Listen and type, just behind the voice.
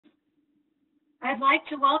I'd like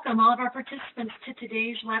to welcome all of our participants to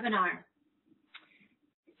today's webinar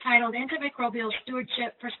titled Antimicrobial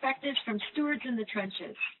Stewardship Perspectives from Stewards in the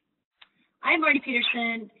Trenches. I'm Marty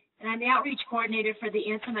Peterson, and I'm the Outreach Coordinator for the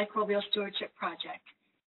Antimicrobial Stewardship Project.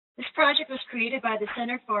 This project was created by the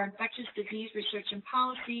Center for Infectious Disease Research and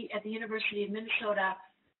Policy at the University of Minnesota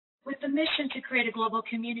with the mission to create a global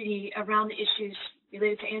community around the issues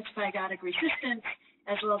related to antibiotic resistance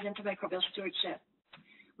as well as antimicrobial stewardship.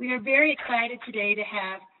 We are very excited today to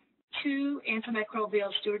have two antimicrobial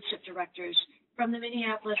stewardship directors from the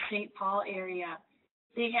Minneapolis-St. Paul area.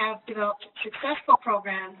 They have developed successful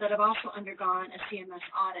programs that have also undergone a CMS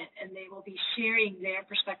audit, and they will be sharing their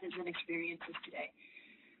perspectives and experiences today.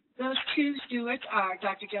 Those two stewards are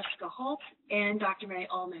Dr. Jessica Holt and Dr. Mary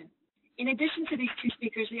Ullman. In addition to these two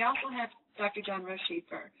speakers, we also have Dr. John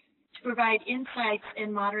Rotschafer to provide insights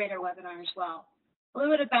and moderate our webinar as well. A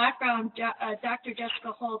little bit of background, Dr.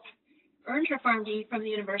 Jessica Holt earned her PharmD from the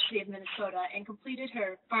University of Minnesota and completed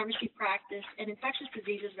her pharmacy practice and infectious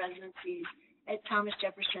diseases residencies at Thomas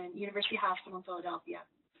Jefferson University Hospital in Philadelphia.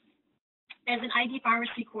 As an ID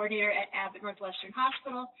pharmacy coordinator at Abbott Northwestern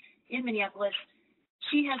Hospital in Minneapolis,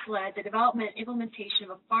 she has led the development and implementation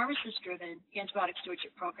of a pharmacist-driven antibiotic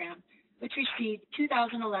stewardship program, which received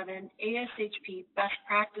 2011 ASHP Best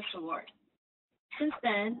Practice Award. Since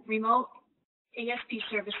then, remote ASP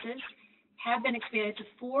services have been expanded to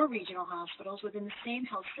 4 regional hospitals within the same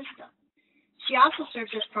health system. She also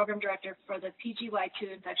serves as program director for the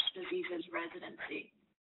PGY2 Infectious Diseases Residency.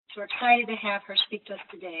 So we're excited to have her speak to us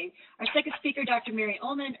today. Our second speaker, Dr. Mary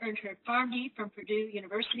Ullman, earned her PharmD from Purdue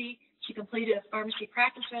University. She completed a pharmacy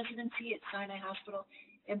practice residency at Sinai Hospital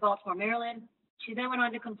in Baltimore, Maryland. She then went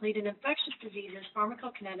on to complete an infectious diseases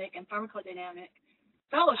pharmacokinetic and pharmacodynamic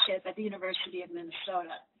fellowship at the University of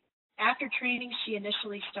Minnesota. After training, she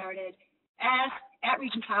initially started at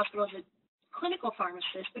Regents Hospital as a clinical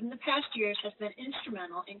pharmacist, but in the past years has been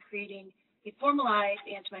instrumental in creating a formalized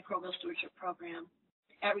antimicrobial stewardship program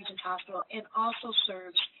at Regents Hospital, and also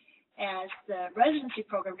serves as the residency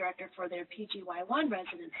program director for their PGY1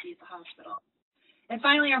 residency at the hospital. And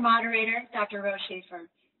finally, our moderator, Dr. Rotschafer,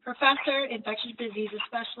 professor, infectious diseases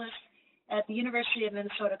specialist at the University of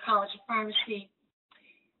Minnesota College of Pharmacy.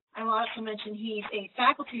 I will also mention he's a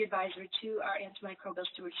faculty advisor to our Antimicrobial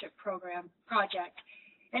Stewardship Program project,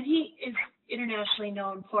 and he is internationally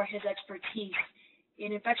known for his expertise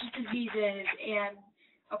in infectious diseases and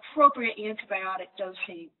appropriate antibiotic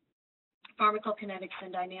dosing, pharmacokinetics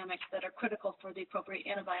and dynamics that are critical for the appropriate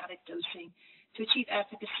antibiotic dosing to achieve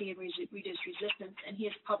efficacy and reduce resistance, and he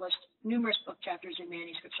has published numerous book chapters and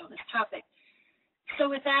manuscripts on this topic. So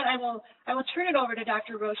with that, I will turn it over to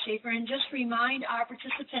Dr. Rotschafer and just remind our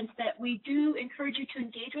participants that we do encourage you to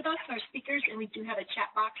engage with us, our speakers, and we do have a chat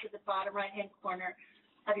box at the bottom right-hand corner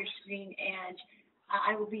of your screen, and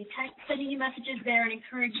I will be sending you messages there and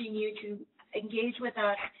encouraging you to engage with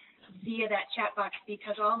us via that chat box,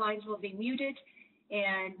 because all lines will be muted,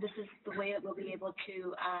 and this is the way that we'll be able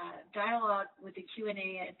to dialogue with the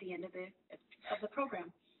Q&A at the end of the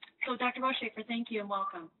program. So Dr. Rotschafer, thank you and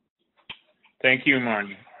welcome. Thank you,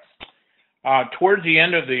 Marty. Towards the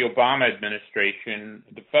end of the Obama administration,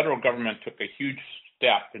 the federal government took a huge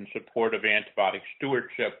step in support of antibiotic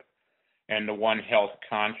stewardship and the One Health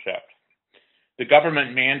concept. The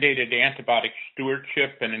government mandated antibiotic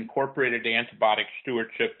stewardship and incorporated antibiotic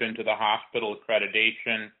stewardship into the hospital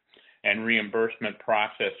accreditation and reimbursement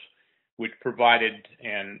process, which provided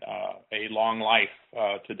a long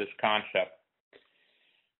life to this concept.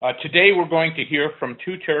 Today, we're going to hear from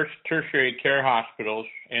 2 tertiary care hospitals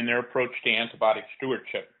and their approach to antibiotic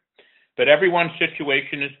stewardship. But everyone's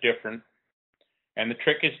situation is different, and the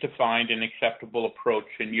trick is to find an acceptable approach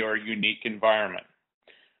in your unique environment.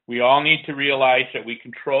 We all need to realize that we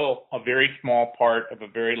control a very small part of a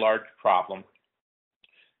very large problem.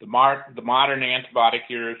 The modern antibiotic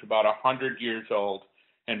era is about 100 years old,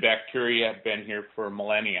 and bacteria have been here for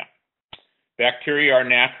millennia. Bacteria are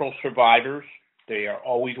natural survivors. They are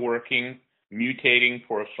always working, mutating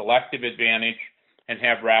for a selective advantage, and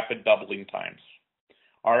have rapid doubling times.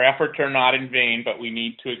 Our efforts are not in vain, but we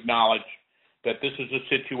need to acknowledge that this is a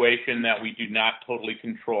situation that we do not totally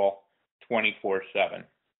control 24/7.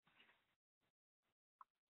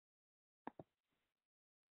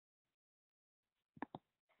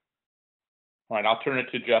 All right, I'll turn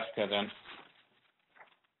it to Jessica then.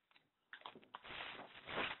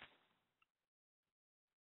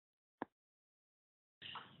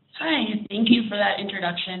 Hi, thank you for that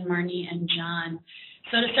introduction, Marnie and John.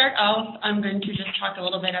 So to start off, I'm going to just talk a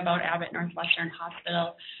little bit about Abbott Northwestern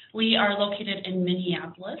Hospital. We are located in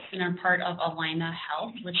Minneapolis and are part of Allina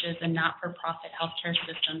Health, which is a not-for-profit healthcare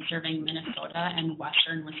system serving Minnesota and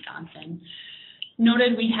western Wisconsin.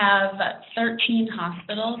 Noted, we have 13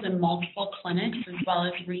 hospitals and multiple clinics, as well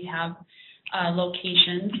as rehab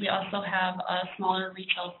locations. We also have a smaller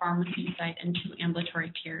retail pharmacy site and 2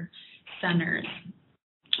 ambulatory care centers.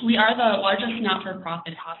 We are the largest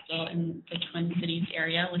not-for-profit hospital in the Twin Cities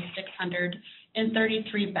area with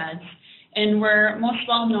 633 beds, and we're most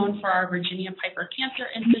well known for our Virginia Piper Cancer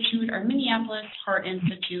Institute, our Minneapolis Heart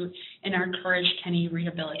Institute, and our Courage Kenny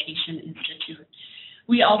Rehabilitation Institute.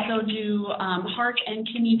 We also do heart and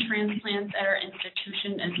kidney transplants at our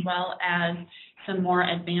institution, as well as some more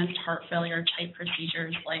advanced heart failure type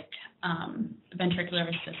procedures like ventricular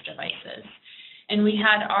assist devices. And we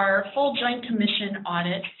had our full Joint Commission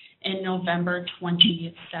audit in November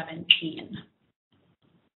 2017.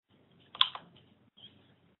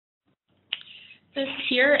 This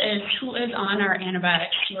here is who is on our antibiotic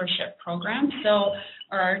stewardship program. So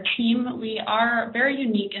our team, we are very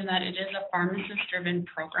unique in that it is a pharmacist-driven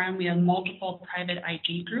program. We have multiple private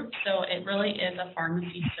ID groups, so it really is a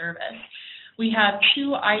pharmacy service. We have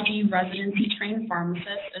 2 ID residency-trained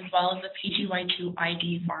pharmacists, as well as a PGY2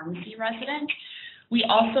 ID pharmacy resident. We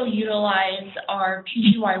also utilize our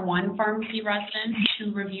PGY1 pharmacy residents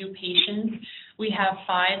to review patients. We have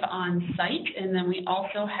 5 on site, and then we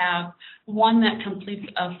also have 1 that completes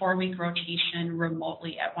a 4-week rotation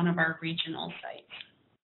remotely at one of our regional sites.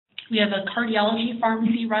 We have a cardiology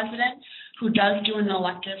pharmacy resident who does do an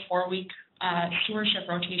elective 4-week stewardship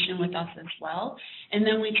rotation with us as well. And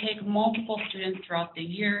then we take multiple students throughout the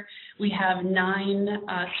year. We have 9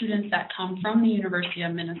 students that come from the University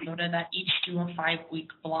of Minnesota that each do a 5-week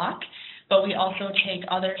block, but we also take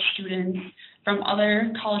other students from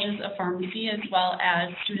other colleges of pharmacy, as well as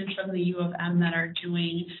students from the U of M that are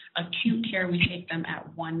doing acute care. We take them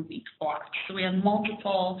at 1-week blocks. So we have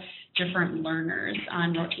multiple different learners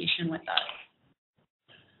on rotation with us.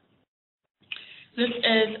 This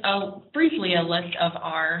is briefly a list of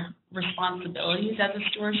our responsibilities as a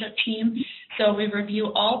stewardship team. So we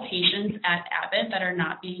review all patients at Abbott that are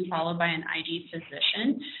not being followed by an ID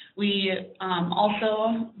physician. We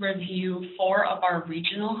also review 4 of our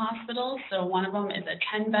regional hospitals. So one of them is a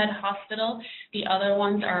 10-bed hospital. The other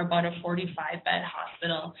ones are about a 45-bed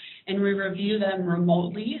hospital. And we review them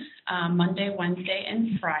remotely Monday, Wednesday,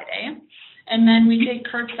 and Friday. And then we take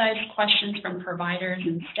curbside questions from providers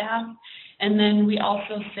and staff. And then we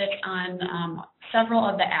also sit on several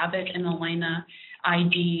of the Abbott and Allina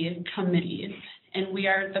ID committees. And we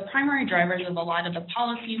are the primary drivers of a lot of the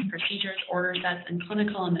policies, procedures, order sets, and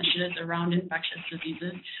clinical initiatives around infectious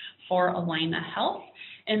diseases for Allina Health.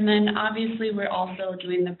 And then obviously we're also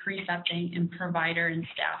doing the precepting and provider and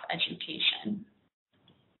staff education.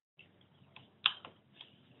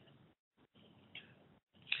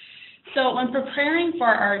 So when preparing for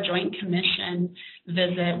our Joint Commission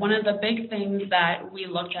visit, one of the big things that we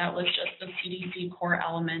looked at was just the CDC core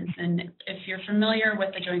elements. And if you're familiar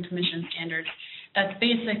with the Joint Commission standards, that's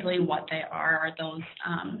basically what they are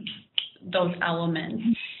those elements.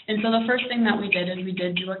 And so the first thing that we did is we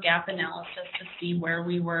did do a gap analysis to see where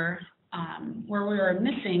we were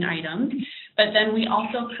missing items. But then we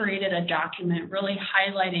also created a document really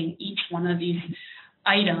highlighting each one of these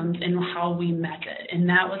items and how we met it. And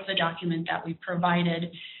that was the document that we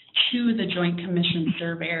provided to the Joint Commission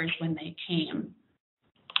surveyors when they came.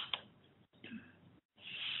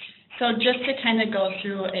 So just to kind of go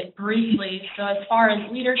through it briefly, so as far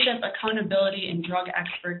as leadership, accountability, and drug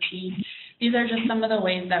expertise, these are just some of the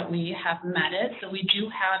ways that we have met it. So we do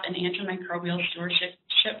have an Antimicrobial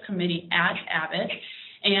Stewardship Committee at Abbott,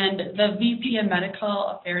 and the VP of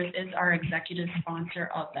Medical Affairs is our executive sponsor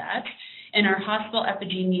of that. And our hospital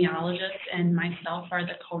epidemiologists and myself are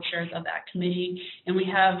the co-chairs of that committee. And we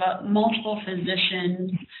have multiple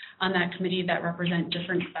physicians on that committee that represent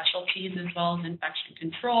different specialties, as well as infection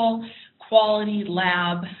control, quality,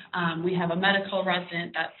 lab. We have a medical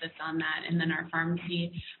resident that sits on that, and then our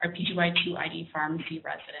pharmacy, our PGY2 ID pharmacy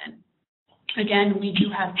resident. Again, we do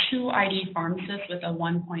have 2 ID pharmacists with a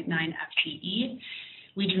 1.9 FTE.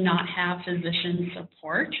 We do not have physician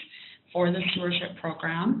support for the stewardship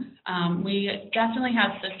program. We definitely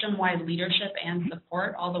have system-wide leadership and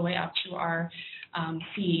support all the way up to our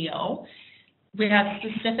CEO. We have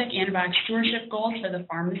specific antibiotic stewardship goals for the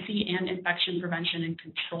pharmacy and infection prevention and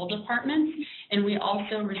control departments, and we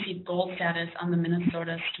also received gold status on the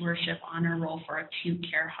Minnesota Stewardship Honor Roll for acute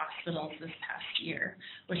care hospitals this past year,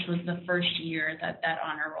 which was the first year that that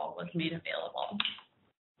honor roll was made available.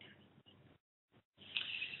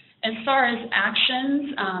 As far as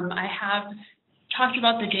actions, I have talked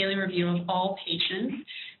about the daily review of all patients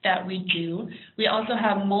that we do. We also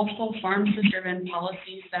have multiple pharmacist-driven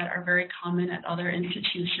policies that are very common at other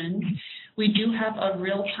institutions. We do have a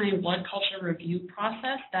real-time blood culture review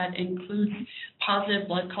process that includes positive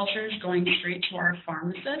blood cultures going straight to our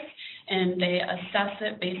pharmacists, and they assess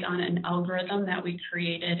it based on an algorithm that we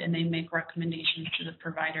created, and they make recommendations to the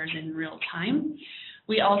providers in real time.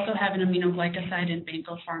 We also have an aminoglycoside and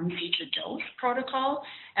vancomycin pharmacy to dose protocol,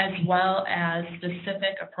 as well as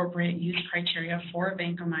specific appropriate use criteria for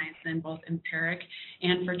vancomycin, both empiric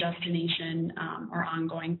and for destination or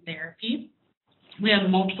ongoing therapy. We have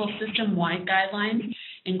multiple system-wide guidelines,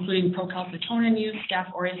 including procalcitonin use,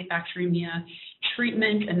 Staph aureus bacteremia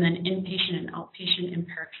treatment, and then inpatient and outpatient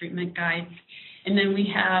empiric treatment guides. And then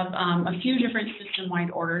we have a few different system-wide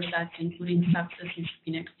order sets, including sepsis and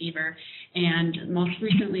splenic fever. And most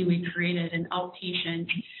recently, we created an outpatient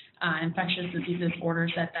infectious diseases order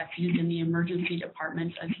set that's used in the emergency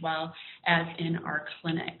departments as well as in our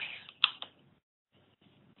clinics.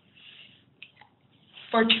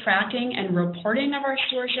 For tracking and reporting of our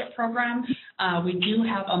stewardship program, we do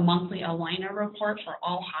have a monthly Aligner report for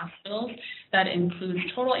all hospitals that includes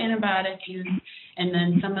total antibiotic use and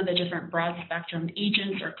then some of the different broad spectrum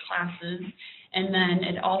agents or classes. And then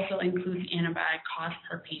it also includes antibiotic cost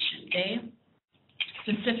per patient day.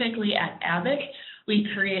 Specifically at Abbott, we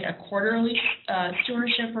create a quarterly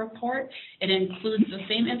stewardship report. It includes the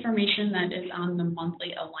same information that is on the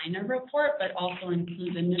monthly Aligner report, but also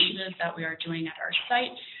includes initiatives that we are doing at our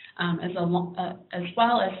site, as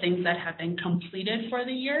well as things that have been completed for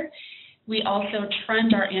the year. We also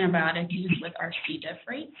trend our antibiotic use with our C. diff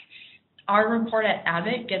rates. Our report at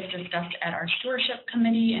Abbott gets discussed at our stewardship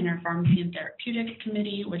committee and our pharmacy and therapeutics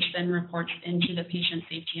committee, which then reports into the patient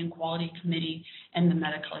safety and quality committee and the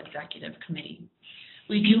medical executive committee.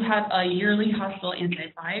 We do have a yearly hospital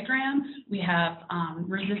antibiogram. We have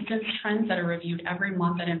resistance trends that are reviewed every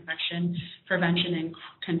month at infection prevention and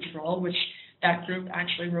control, which that group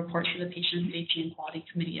actually reports to the patient safety and quality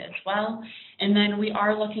committee as well. And then we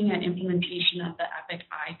are looking at implementation of the EPIC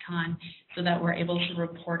icon so that we're able to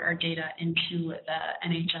report our data into the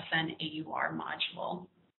NHSN AUR module.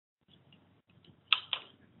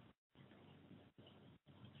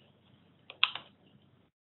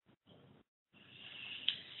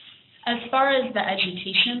 As far as the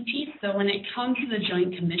education piece, so when it comes to the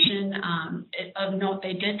Joint Commission, of note,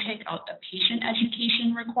 they did take out the patient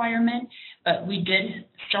education requirement, but we did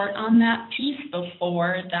start on that piece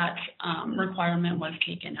before that requirement was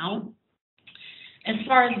taken out. As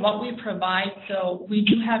far as what we provide, so we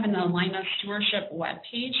do have an Alina Stewardship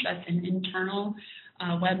webpage. That's an internal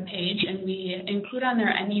webpage, and we include on there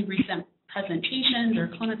any recent presentations or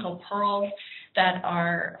clinical pearls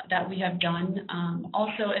that we have done.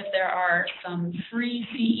 Also, if there are some free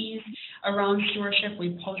CEs around stewardship,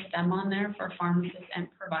 we post them on there for pharmacists and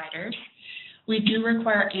providers. We do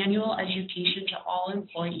require annual education to all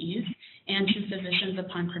employees and to physicians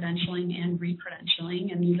upon credentialing and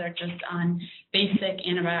re-credentialing, and these are just on basic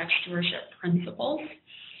antibiotic stewardship principles.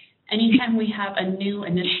 Anytime we have a new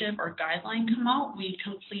initiative or guideline come out, we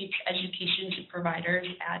complete education to providers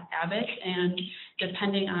at Abbott, and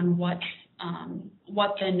depending on what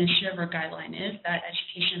the initiative or guideline is, that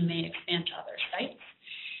education may expand to other sites.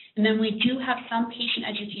 And then we do have some patient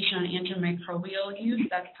education on antimicrobial use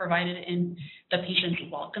that's provided in the patient's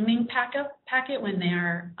welcoming packet when they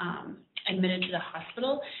are admitted to the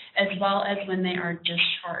hospital, as well as when they are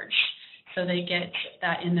discharged. So they get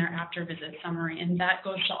that in their after visit summary, and that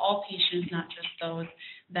goes to all patients, not just those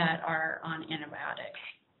that are on antibiotics.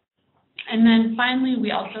 And then finally,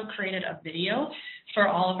 we also created a video for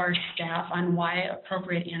all of our staff on why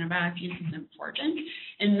appropriate antibiotic use is important.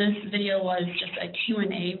 And this video was just a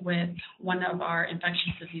Q&A with one of our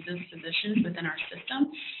infectious diseases physicians within our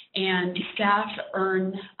system. And staff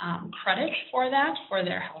earn credit for that, for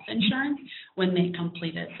their health insurance, when they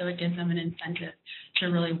complete it. So it gives them an incentive to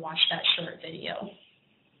really watch that short video.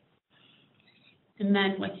 And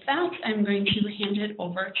then with that, I'm going to hand it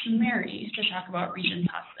over to Mary to talk about Regions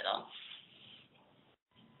Hospital.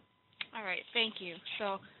 All right, thank you. So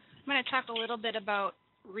I'm going to talk a little bit about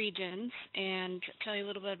Regions and tell you a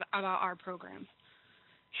little bit about our program.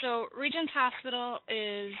 So Regions Hospital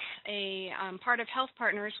is a part of Health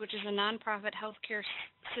Partners, which is a nonprofit healthcare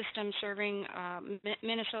system serving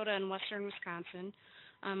Minnesota and western Wisconsin.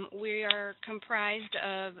 We are comprised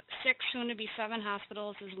of 6, soon to be 7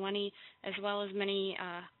 hospitals, as well as many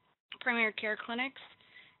primary care clinics.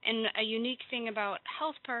 And a unique thing about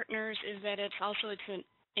Health Partners is that it's an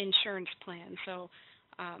insurance plan. So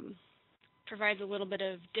provides a little bit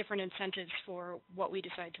of different incentives for what we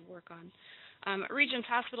decide to work on. Regents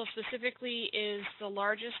Hospital specifically is the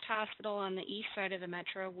largest hospital on the east side of the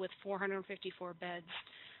metro with 454 beds.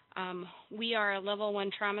 We are a level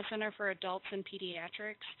 1 trauma center for adults and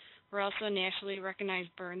pediatrics. We're also a nationally recognized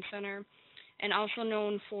burn center, and also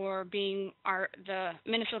known for being the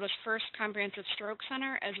Minnesota's first comprehensive stroke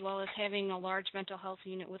center, as well as having a large mental health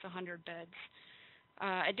unit with 100 beds.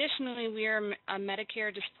 Additionally, we are a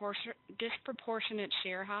Medicare disproportionate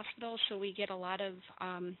share hospital, so we get a lot of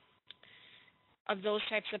those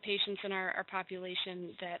types of patients in our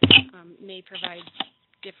population that may provide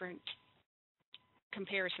different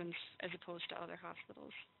comparisons as opposed to other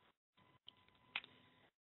hospitals.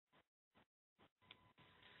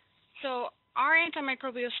 So our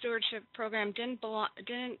antimicrobial stewardship program didn't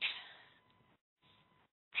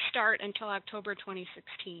start until October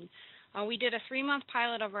 2016. We did a 3-month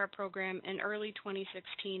pilot of our program in early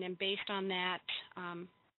 2016, and based on that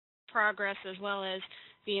progress, as well as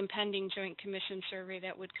the impending Joint Commission survey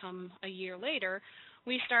that would come a year later,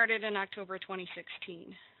 we started in October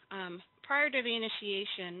 2016. Prior to the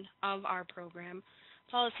initiation of our program,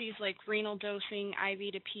 policies like renal dosing,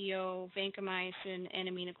 IV to PO, vancomycin, and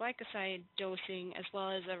aminoglycoside dosing, as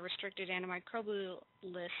well as a restricted antimicrobial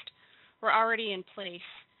list, were already in place.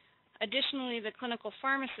 Additionally, the clinical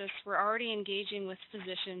pharmacists were already engaging with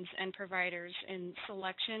physicians and providers in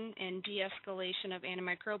selection and de-escalation of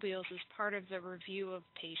antimicrobials as part of the review of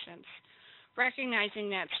patients. Recognizing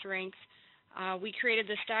that strength, we created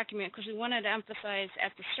this document because we wanted to emphasize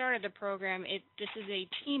at the start of the program, this is a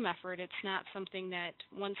team effort. It's not something that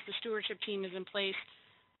once the stewardship team is in place,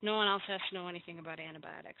 no one else has to know anything about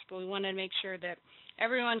antibiotics. But we wanted to make sure that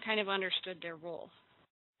everyone kind of understood their role.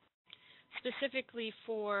 Specifically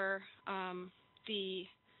for the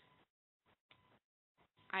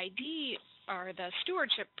ID or the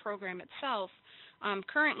stewardship program itself,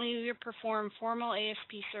 currently we perform formal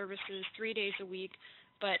ASP services 3 days a week,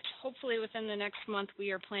 but hopefully within the next month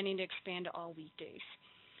we are planning to expand to all weekdays.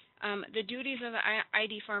 The duties of the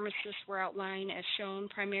ID pharmacists were outlined as shown,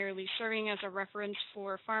 primarily serving as a reference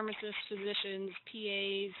for pharmacists, physicians,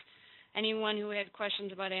 PAs, anyone who had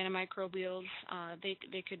questions about antimicrobials.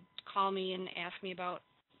 They could call me and ask me about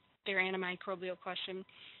their antimicrobial question,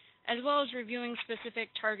 as well as reviewing specific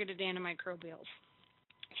targeted antimicrobials.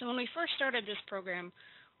 So when we first started this program,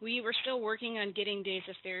 we were still working on getting days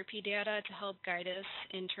of therapy data to help guide us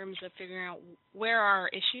in terms of figuring out where are our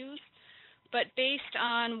issues. But based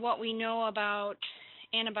on what we know about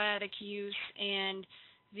antibiotic use and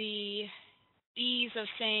the ease of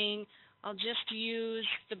saying, I'll just use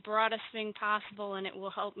the broadest thing possible and it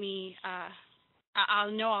will help me,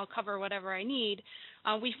 I'll know I'll cover whatever I need,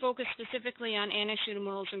 we focused specifically on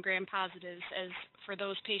anti-pseudomonals and gram-positives, as for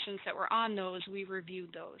those patients that were on those, we reviewed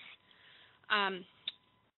those.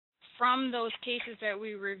 From those cases that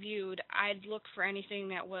we reviewed, I'd look for anything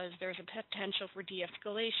that was there's a potential for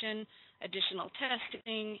de-escalation, additional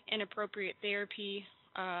testing, inappropriate therapy,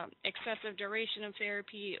 excessive duration of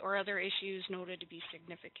therapy, or other issues noted to be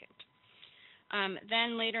significant.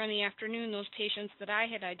 Then later in the afternoon, those patients that I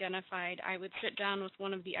had identified, I would sit down with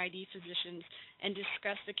one of the ID physicians and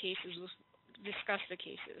discuss the cases.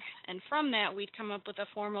 And from that, we'd come up with a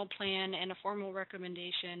formal plan and a formal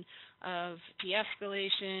recommendation of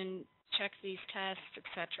de-escalation, check these tests,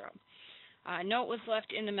 etc. A note was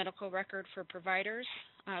left in the medical record for providers.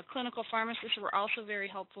 Clinical pharmacists were also very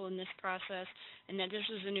helpful in this process, and that this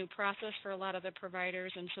was a new process for a lot of the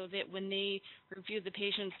providers, and so that when they reviewed the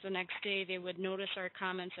patients the next day, they would notice our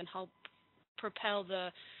comments and help propel the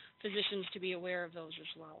physicians to be aware of those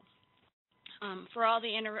as well. For all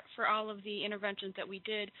of the interventions that we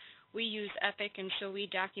did, we used EPIC, and so we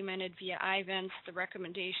documented via events the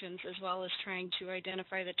recommendations, as well as trying to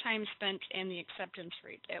identify the time spent and the acceptance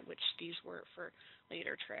rate at which these were for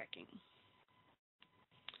later tracking.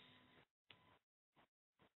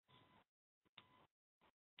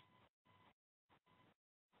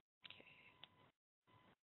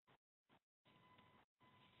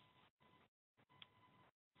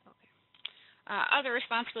 Other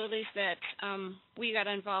responsibilities that we got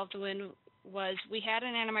involved in was we had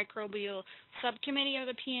an antimicrobial subcommittee of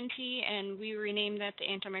the PNT, and we renamed that the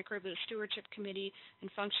Antimicrobial Stewardship Committee, and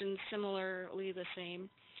functions similarly the same.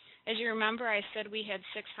 As you remember, I said we had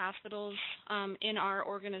 6 hospitals in our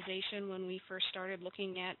organization when we first started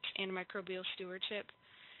looking at antimicrobial stewardship,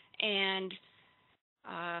 and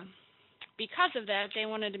because of that, they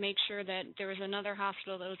wanted to make sure that there was another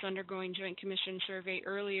hospital that was undergoing Joint Commission survey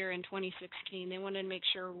earlier in 2016. They wanted to make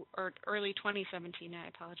sure, or early 2017, I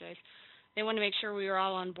apologize. They wanted to make sure we were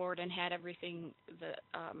all on board and had everything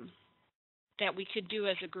that we could do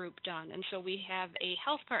as a group done. And so we have a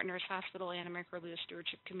Health Partners Hospital Antimicrobial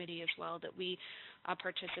Stewardship Committee as well that we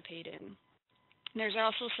participate in. There's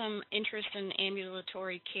also some interest in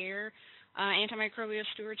ambulatory care antimicrobial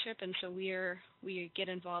stewardship, and so we get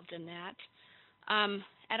involved in that.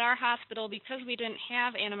 At our hospital, because we didn't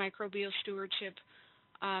have antimicrobial stewardship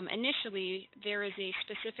initially, there is a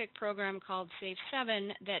specific program called Save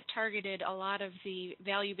 7 that targeted a lot of the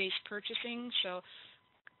value-based purchasing, so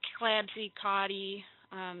CLABSI, CAUTI,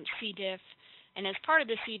 C. diff, and as part of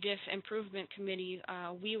the C. diff improvement committee,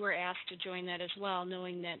 we were asked to join that as well,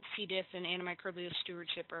 knowing that C. diff and antimicrobial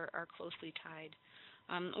stewardship are closely tied.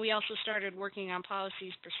 We also started working on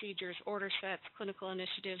policies, procedures, order sets, clinical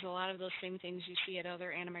initiatives, a lot of those same things you see at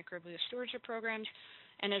other antimicrobial stewardship programs,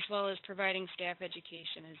 and as well as providing staff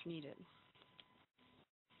education as needed.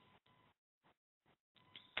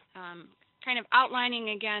 Kind of outlining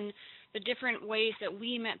again the different ways that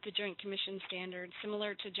we met the Joint Commission standard.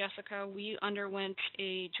 Similar to Jessica, we underwent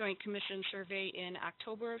a Joint Commission survey in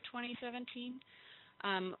October of 2017.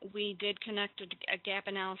 We did conduct a gap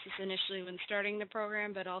analysis initially when starting the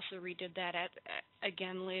program, but also redid that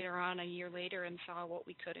again later on, a year later, and saw what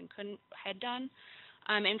we could and couldn't had done.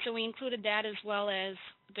 And so we included that as well as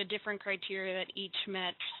the different criteria that each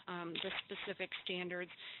met the specific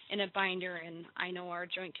standards in a binder, and I know our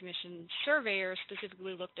Joint Commission surveyor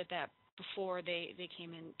specifically looked at that before they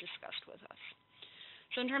came and discussed with us.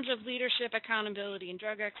 So in terms of leadership, accountability, and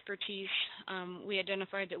drug expertise, we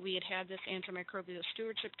identified that we had this Antimicrobial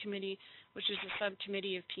Stewardship Committee, which is a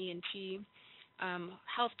subcommittee of P&T.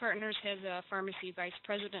 Health Partners has a pharmacy vice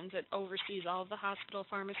president that oversees all of the hospital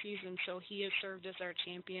pharmacies, and so he has served as our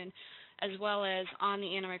champion, as well as on the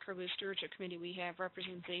Antimicrobial Stewardship Committee, we have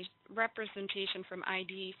representation from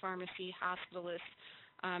ID, pharmacy, hospitalists,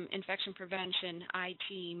 infection prevention,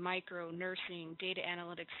 IT, micro, nursing, data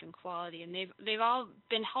analytics, and quality. And they've all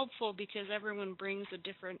been helpful because everyone brings a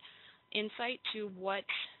different insight to what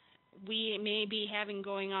we may be having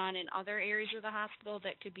going on in other areas of the hospital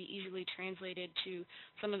that could be easily translated to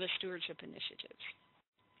some of the stewardship initiatives.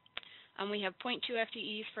 We have 0.2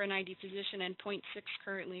 FTEs for an ID physician and 0.6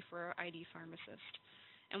 currently for our ID pharmacist.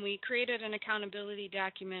 And we created an accountability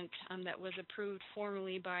document that was approved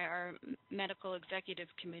formally by our medical executive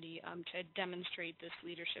committee to demonstrate this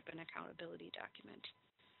leadership and accountability document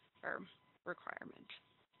or requirement.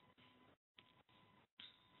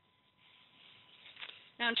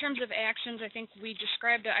 Now, in terms of actions, I think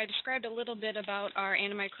I described a little bit about our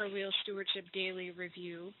antimicrobial stewardship daily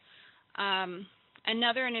review.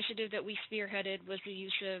 Another initiative that we spearheaded was the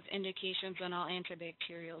use of indications on all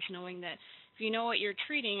antibacterials, knowing that if you know what you're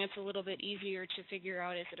treating, it's a little bit easier to figure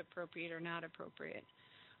out is it appropriate or not appropriate.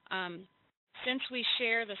 Since we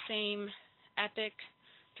share the same EPIC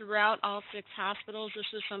throughout all 6 hospitals, this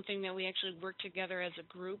was something that we actually worked together as a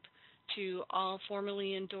group to all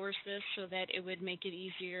formally endorse this so that it would make it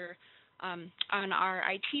easier on our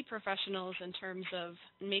IT professionals in terms of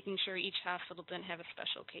making sure each hospital didn't have a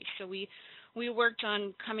special case. So we worked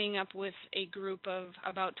on coming up with a group of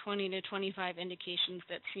about 20 to 25 indications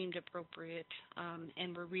that seemed appropriate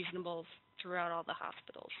and were reasonable throughout all the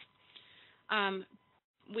hospitals.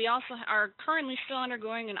 We also are currently still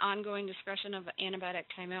undergoing an ongoing discussion of antibiotic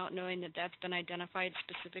timeout, knowing that that's been identified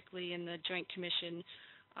specifically in the Joint Commission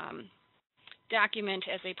document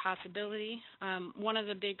as a possibility. One of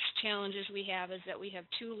the big challenges we have is that we have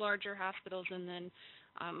 2 larger hospitals and then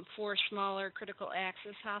 4 smaller critical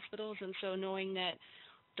access hospitals, and so knowing that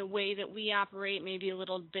the way that we operate may be a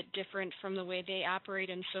little bit different from the way they operate,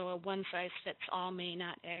 and so a one-size-fits-all may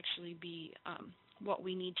not actually be what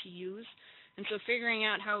we need to use. And so figuring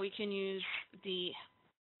out how we can use the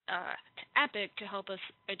EPIC to help us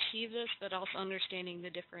achieve this, but also understanding the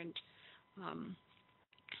different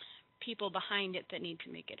people behind it that need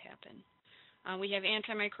to make it happen. We have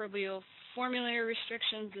antimicrobial formulary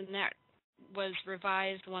restrictions, and that was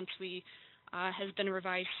revised once we has been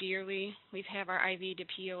revised yearly. We have our IV to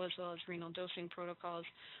PO as well as renal dosing protocols.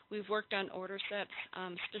 We've worked on order sets.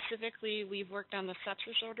 Specifically, we've worked on the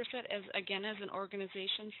sepsis order set as an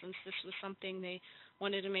organization, since this was something they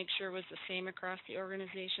wanted to make sure was the same across the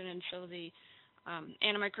organization, and so the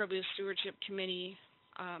Antimicrobial Stewardship Committee,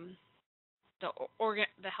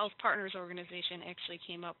 the Health Partners organization actually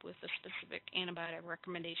came up with the specific antibiotic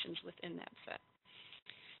recommendations within that set.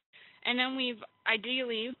 And then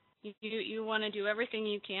ideally, you want to do everything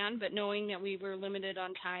you can, but knowing that we were limited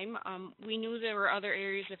on time, we knew there were other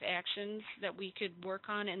areas of actions that we could work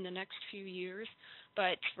on in the next few years,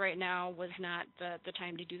 but right now was not the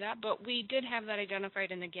time to do that. But we did have that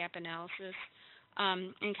identified in the gap analysis.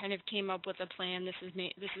 and kind of came up with a plan. This is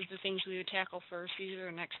the things we would tackle first. These are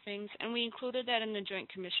the next things. And we included that in the Joint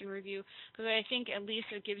Commission review because I think at least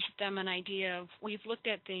it gives them an idea of we've looked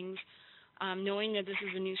at things, knowing that this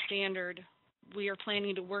is a new standard. We are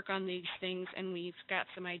planning to work on these things, and we've got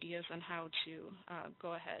some ideas on how to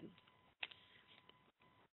go ahead.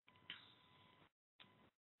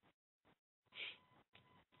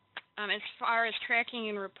 As far as tracking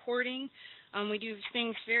and reporting, we do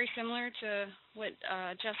things very similar to what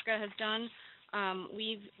Jessica has done.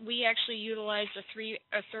 We actually utilized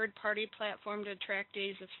a third-party platform to track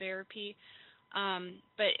days of therapy,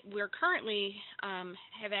 but we're currently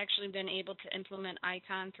have actually been able to implement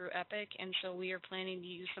ICON through Epic, and so we are planning to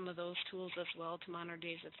use some of those tools as well to monitor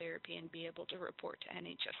days of therapy and be able to report to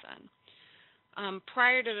NHSN.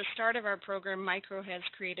 Prior to the start of our program, Micro has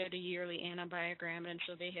created a yearly antibiogram, and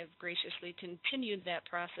so they have graciously continued that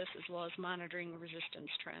process as well as monitoring resistance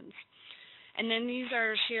trends. And then these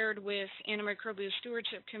are shared with Antimicrobial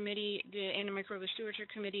Stewardship Committee, the Antimicrobial Stewardship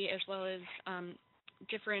Committee, as well as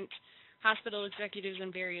different hospital executives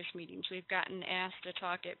in various meetings. We've gotten asked to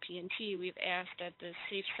talk at P&T. We've asked at the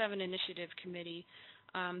Safe 7 Initiative Committee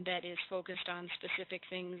that is focused on specific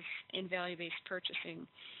things in value-based purchasing.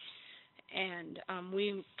 And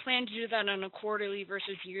we plan to do that on a quarterly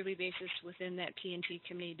versus yearly basis within that P&T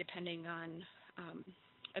committee, depending on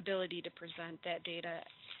ability to present that data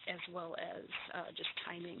as well as just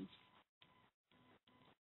timing.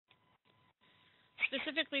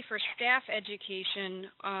 Specifically for staff education,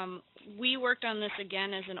 we worked on this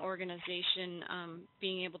again as an organization,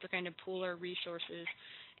 being able to kind of pool our resources.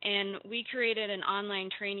 And we created an online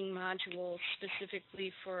training module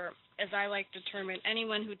specifically for, as I like to term it,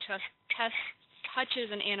 anyone who touches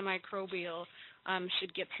an antimicrobial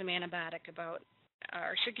should get some antibiotic about,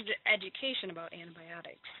 or should get education about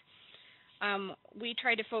antibiotics. We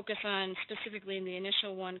tried to focus on, specifically in the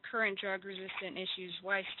initial one, current drug-resistant issues,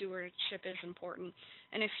 why stewardship is important,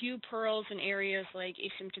 and a few pearls in areas like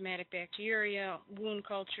asymptomatic bacteria, wound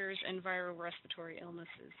cultures, and viral respiratory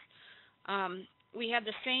illnesses. We had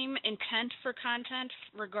the same intent for content,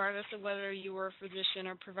 regardless of whether you were a physician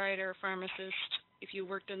or provider or pharmacist, if you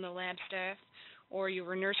worked in the lab staff, or you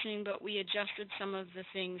were nursing, but we adjusted some of the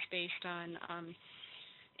things based on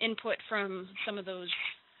input from some of those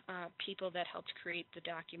people that helped create the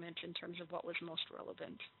document in terms of what was most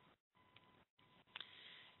relevant.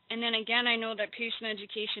 And then again, I know that patient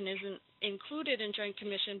education isn't included in Joint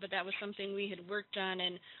Commission, but that was something we had worked on,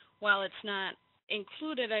 and while it's not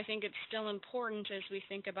included, I think it's still important as we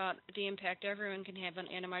think about the impact everyone can have on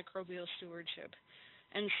antimicrobial stewardship.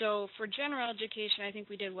 And so for general education, I think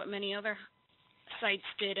we did what many other sites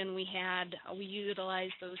did, and we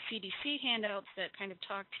utilized those CDC handouts that kind of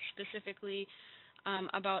talked specifically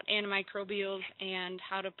about antimicrobials and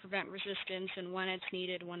how to prevent resistance and when it's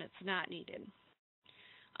needed, when it's not needed.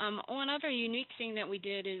 One other unique thing that we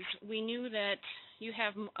did is we knew that you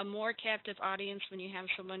have a more captive audience when you have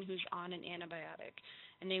someone who's on an antibiotic,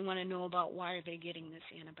 and they want to know about why are they getting this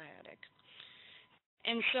antibiotic.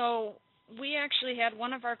 And so we actually had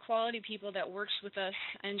one of our quality people that works with us,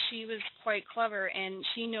 and she was quite clever, and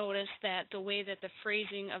she noticed that the way that the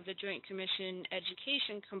phrasing of the Joint Commission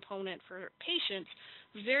education component for patients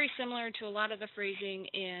was very similar to a lot of the phrasing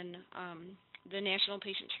in the National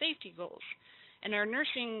Patient Safety Goals. And our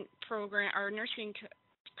nursing program, our nursing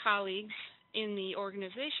colleagues in the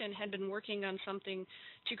organization had been working on something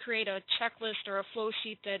to create a checklist or a flow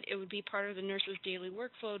sheet that it would be part of the nurse's daily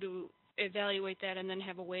workflow to evaluate that and then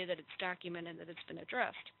have a way that it's documented that it's been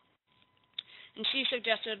addressed. And she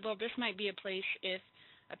suggested, well, this might be a place if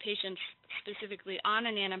a patient's specifically on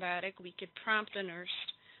an antibiotic, we could prompt the nurse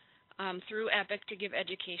through EPIC to give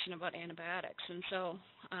education about antibiotics. And so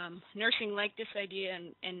nursing liked this idea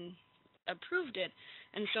and approved it.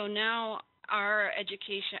 And so now our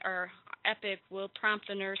education, our EPIC will prompt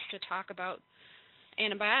the nurse to talk about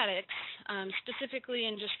antibiotics, specifically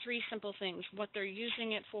in just 3 simple things: what they're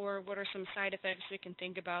using it for, what are some side effects they can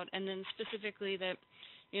think about, and then specifically that,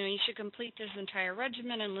 you know, you should complete this entire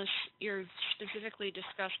regimen unless you're specifically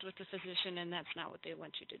discussed with the physician and that's not what they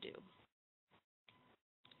want you to do.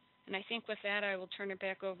 And I think with that, I will turn it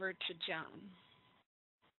back over to John.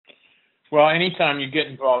 Well, anytime you get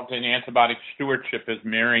involved in antibiotic stewardship, as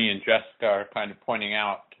Mary and Jessica are kind of pointing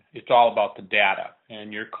out, it's all about the data,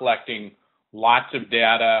 and you're collecting lots of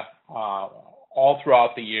data all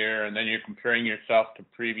throughout the year, and then you're comparing yourself to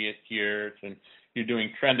previous years, and you're doing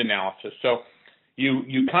trend analysis. So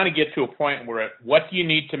you kind of get to a point where what do you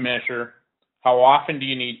need to measure, how often do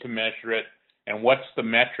you need to measure it, and what's the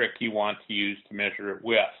metric you want to use to measure it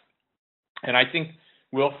with. And I think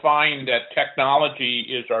we'll find that technology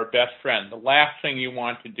is our best friend. The last thing you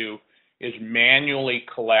want to do is manually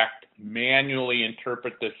collect, manually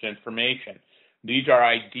interpret this information. These are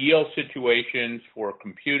ideal situations for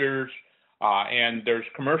computers, and there's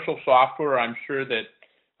commercial software. I'm sure that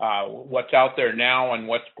what's out there now and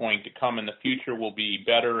what's going to come in the future will be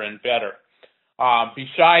better and better.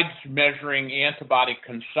 Besides measuring antibody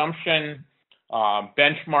consumption,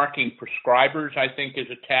 benchmarking prescribers, I think, is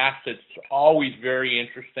a task that's always very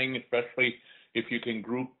interesting, especially if you can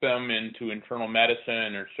group them into internal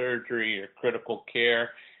medicine or surgery or critical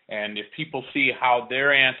care. And if people see how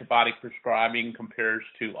their antibody prescribing compares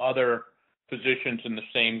to other physicians in the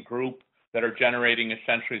same group that are generating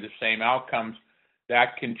essentially the same outcomes,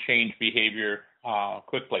 that can change behavior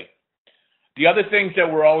quickly. The other things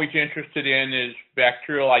that we're always interested in is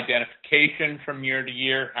bacterial identification from year to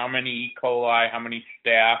year. How many E. coli, how many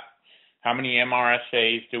staph, how many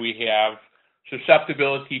MRSAs do we have,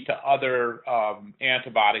 susceptibility to other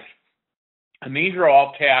antibiotics. And these are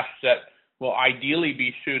all tasks that will ideally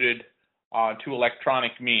be suited to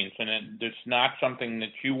electronic means. And it's not something that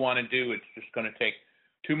you want to do. It's just going to take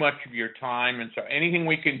too much of your time. And so anything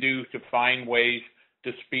we can do to find ways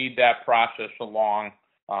to speed that process along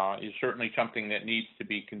is certainly something that needs to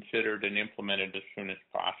be considered and implemented as soon as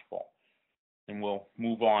possible. And we'll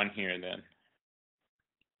move on here then.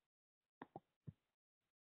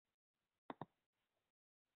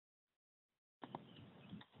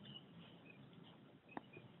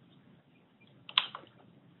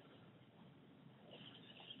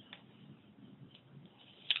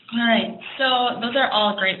 All right, so those are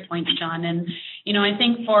all great points, John. And, you know, I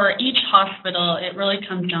think for each hospital, it really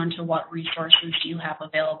comes down to what resources do you have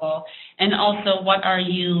available, and also what are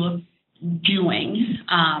you doing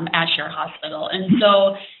at your hospital. And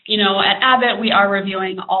so, you know, at Abbott, we are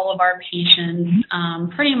reviewing all of our patients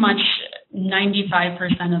pretty much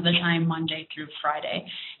 95% of the time, Monday through Friday.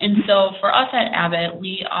 And so for us at Abbott,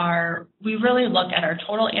 we really look at our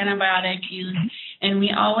total antibiotic use, and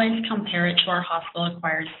we always compare it to our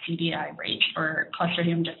hospital-acquired CDI rate, or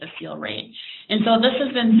Clostridium difficile rate. And so this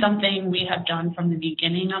has been something we have done from the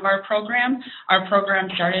beginning of our program. Our program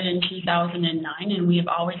started in 2009, and we have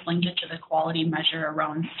always linked it to the quality measure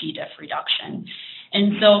around C. diff reduction.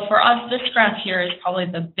 And so for us, this graph here is probably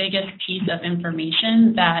the biggest piece of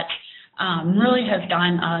information that really has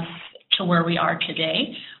gotten us to where we are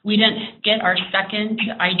today. We didn't get our second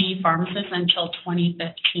ID pharmacist until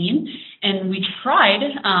 2015, and we tried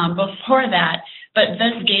before that, but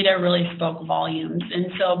this data really spoke volumes. And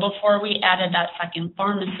so before we added that second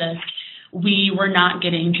pharmacist, we were not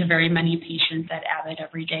getting to very many patients at Abbott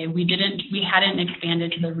every day. We hadn't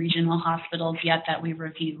expanded to the regional hospitals yet that we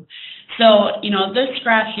review. So, you know, this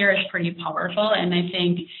graph here is pretty powerful, and I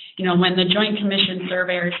think, you know, when the Joint Commission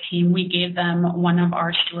surveyors came, we gave them one of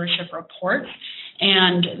our stewardship reports,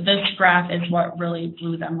 and this graph is what really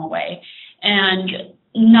blew them away. And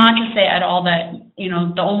not to say at all that, you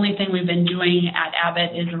know, the only thing we've been doing at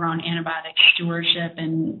Abbott is around antibiotic stewardship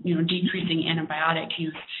and, you know, decreasing antibiotic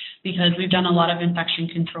use, because we've done a lot of infection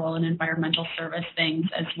control and environmental service things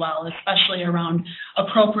as well, especially around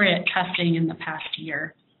appropriate testing in the past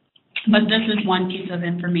year. But this is one piece of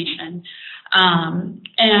information.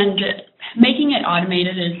 And making it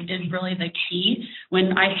automated is really the key.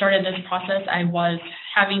 When I started this process, I was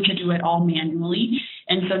having to do it all manually.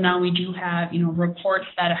 And so now we do have, you know, reports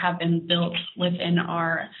that have been built within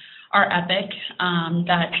our Epic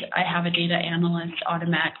that I have a data analyst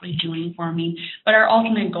automatically doing for me. But our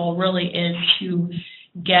ultimate goal really is to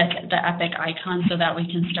get the Epic icon so that we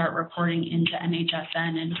can start reporting into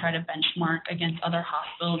NHSN and try to benchmark against other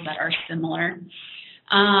hospitals that are similar.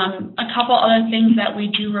 A couple other things that we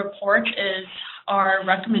do report is our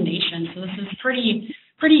recommendations. So this is pretty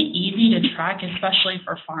easy to track, especially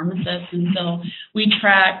for pharmacists. And so we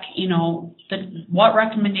track, you know, what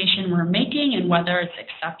recommendation we're making and whether it's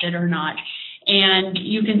accepted or not. And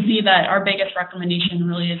you can see that our biggest recommendation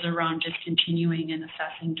really is around discontinuing and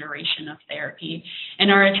assessing duration of therapy.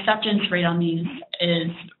 And our acceptance rate on these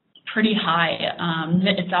is pretty high.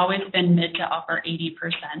 It's always been mid to upper 80%.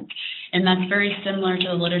 And that's very similar to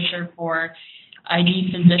the literature for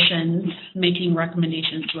ID physicians making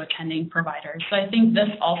recommendations to attending providers. So I think this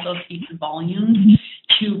also speaks volumes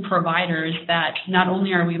to providers that not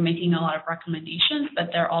only are we making a lot of recommendations, but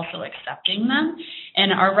they're also accepting them.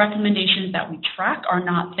 And our recommendations that we track are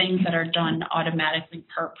not things that are done automatically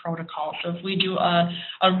per protocol. So if we do a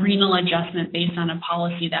renal adjustment based on a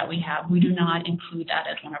policy that we have, we do not include that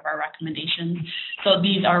as one of our recommendations. So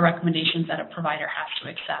these are recommendations that a provider has to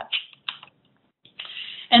accept.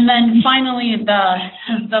 And then finally,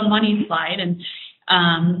 the money slide. And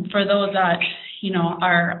For those that,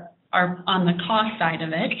 are on the cost side of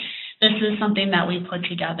it, this is something that we put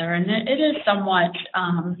together, and it is somewhat,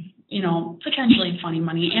 potentially funny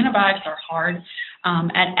money. Antibiotics are hard.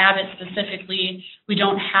 At Abbott specifically, we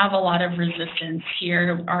don't have a lot of resistance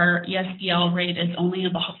here. Our ESBL rate is only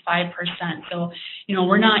about 5%. So,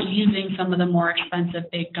 we're not using some of the more expensive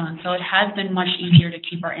big guns. So it has been much easier to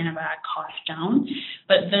keep our antibiotic costs down.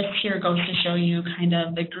 But this here goes to show you kind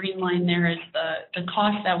of the green line there is the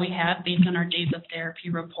cost that we have based on our days of therapy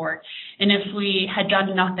report. And if we had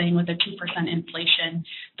done nothing with a 2% inflation,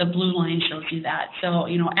 the blue line shows you that. So,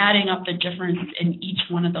 adding up the difference in each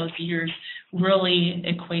one of those years really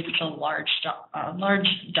equates to large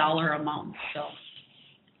dollar amounts. So,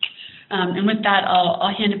 and with that,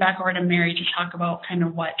 I'll hand it back over to Mary to talk about kind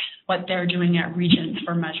of what they're doing at Regions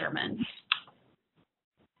for measurements.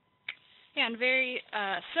 Yeah, and very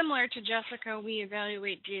similar to Jessica, we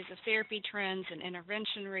evaluate days of therapy trends and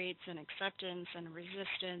intervention rates and acceptance and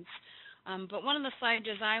resistance. But one of the slides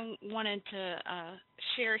I wanted to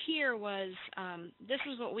share here was this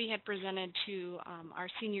is what we had presented to our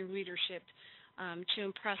senior leadership to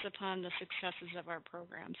impress upon the successes of our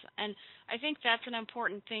programs. And I think that's an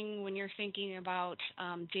important thing when you're thinking about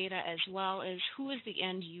data as well, is who is the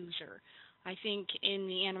end user. I think in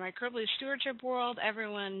the antimicrobial stewardship world,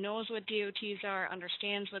 everyone knows what DOTs are,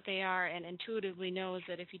 understands what they are, and intuitively knows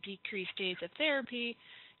that if you decrease days of therapy,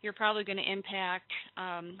 you're probably going to impact,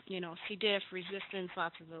 C. diff, resistance,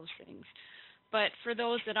 lots of those things. But for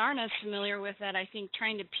those that aren't as familiar with that, I think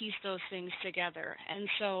trying to piece those things together. And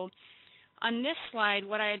so on this slide,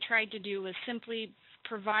 what I had tried to do was simply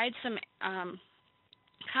provide some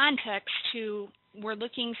context to, we're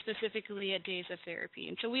looking specifically at days of therapy.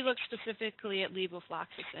 And so we looked specifically at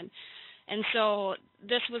levofloxacin. And so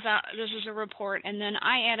this was a report, and then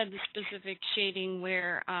I added the specific shading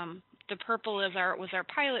where the purple was our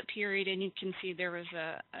pilot period, and you can see there was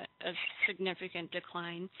a significant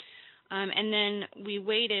decline. And then we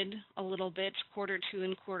waited a little bit, quarter 2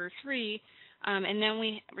 and quarter 3, and then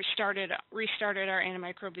we restarted our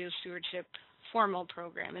antimicrobial stewardship formal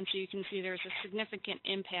program. And so you can see there's a significant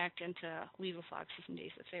impact into levofloxacin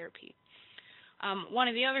days of therapy. One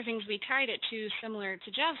of the other things we tied it to, similar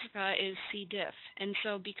to Jessica, is C. diff. And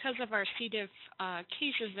so because of our C. diff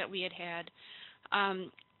cases that we had,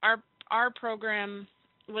 our program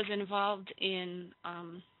was involved in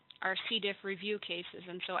our C. diff review cases.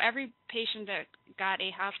 And so every patient that got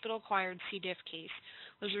a hospital-acquired C. diff case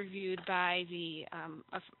was reviewed by the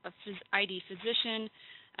ID physician,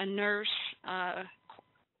 a nurse,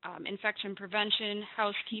 infection prevention,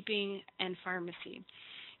 housekeeping, and pharmacy.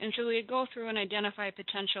 And so we go through and identify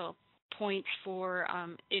potential points for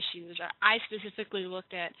issues. I specifically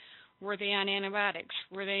looked at, were they on antibiotics?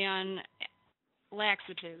 Were they on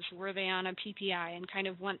laxatives? Were they on a PPI? And kind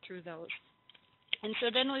of went through those. And so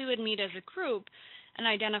then we would meet as a group and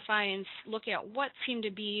identify and look at what seemed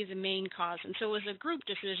to be the main cause. And so it was a group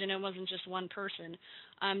decision. It wasn't just one person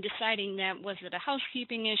deciding that, was it a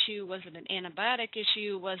housekeeping issue? Was it an antibiotic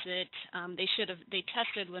issue? Was it they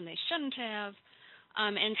tested when they shouldn't have?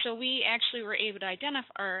 And so we actually were able to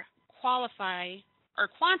identify or qualify or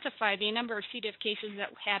quantify the number of C. diff cases that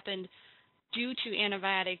happened due to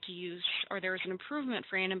antibiotic use, or there was an improvement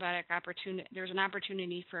for antibiotic opportunity. There was an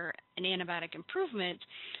opportunity for an antibiotic improvement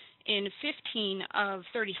in 15 of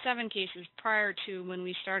 37 cases prior to when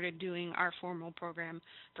we started doing our formal program,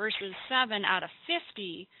 versus 7 out of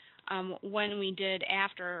 50 when we did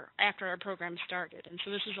after our program started. And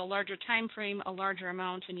so this is a larger time frame, a larger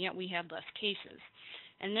amount, and yet we had less cases.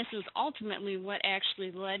 And this is ultimately what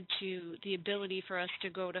actually led to the ability for us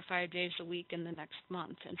to go to 5 days a week in the next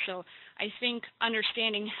month. And so I think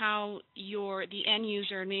understanding how the end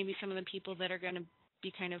user, maybe some of the people that are going to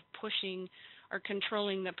be kind of pushing or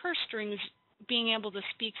controlling the purse strings, being able to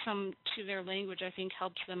speak some to their language, I think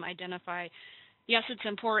helps them identify, yes, it's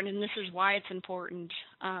important, and this is why it's important,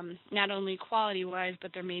 not only quality-wise,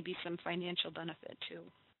 but there may be some financial benefit too.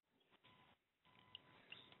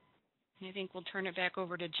 I think we'll turn it back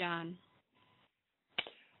over to John.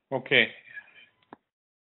 Okay.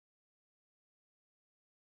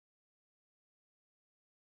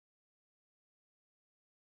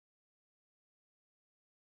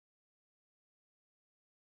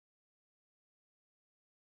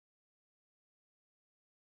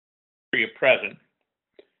 Present.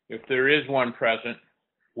 If there is one present,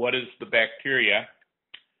 what is the bacteria?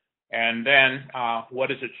 And then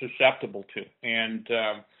what is it susceptible to? And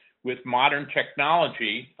with modern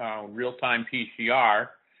technology, real-time PCR,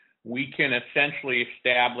 we can essentially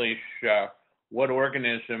establish what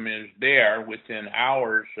organism is there within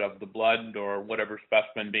hours of the blood or whatever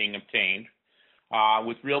specimen being obtained.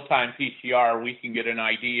 With real-time PCR, we can get an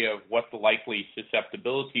idea of what the likely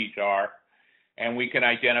susceptibilities are, and we can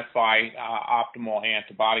identify optimal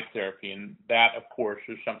antibiotic therapy. And that, of course,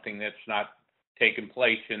 is something that's not taken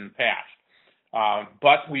place in the past.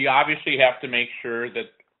 But we obviously have to make sure that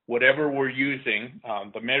whatever we're using,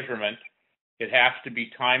 the measurement, it has to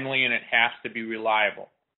be timely and it has to be reliable.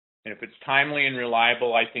 And if it's timely and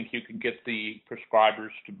reliable, I think you can get the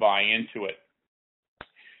prescribers to buy into it.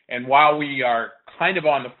 And while we are kind of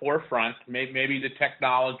on the forefront, maybe the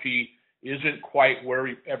technology isn't quite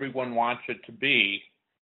where everyone wants it to be,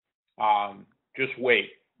 just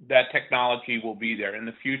wait. That technology will be there. In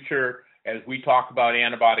the future, as we talk about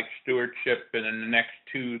antibiotic stewardship and in the next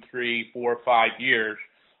 2, 3, 4, 5 years,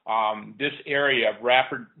 this area of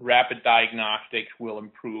rapid diagnostics will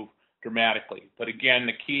improve dramatically. But again,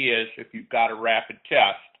 the key is if you've got a rapid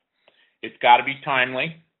test, it's got to be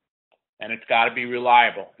timely and it's got to be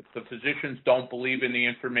reliable. If the physicians don't believe in the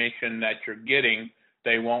information that you're getting,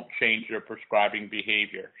 they won't change their prescribing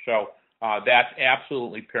behavior. So that's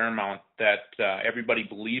absolutely paramount that everybody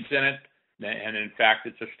believes in it, and in fact,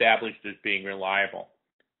 it's established as being reliable.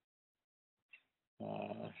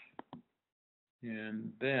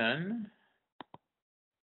 And then,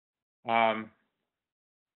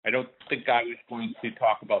 I don't think I was going to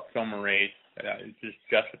talk about film arrays. Is this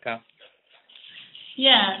Jessica?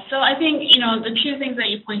 Yeah, so I think, the two things that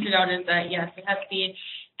you pointed out is that, yes, it has to be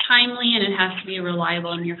timely and it has to be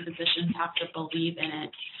reliable, and your physicians have to believe in it.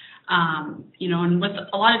 And with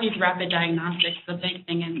a lot of these rapid diagnostics, the big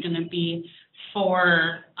thing is going to be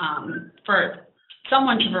for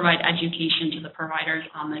someone to provide education to the providers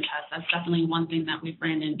on the test. That's definitely one thing that we've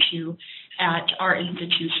ran into at our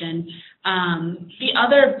institution. The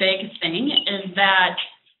other big thing is that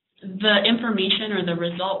the information or the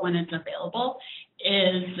result when it's available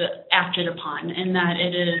is acted upon, and that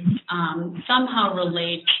it is somehow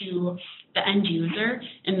relayed to the end user,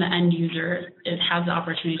 and the end user has the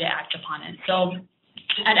opportunity to act upon it. So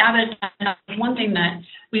at Abbott, one thing that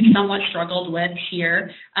we've somewhat struggled with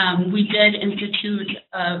here, we did institute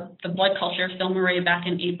the blood culture film array back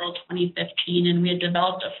in April 2015, and we had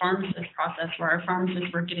developed a pharmacist process where our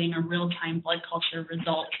pharmacists were getting a real-time blood culture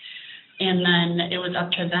result. And then it was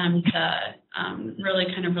up to them to really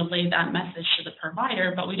kind of relay that message to the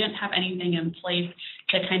provider, but we didn't have anything in place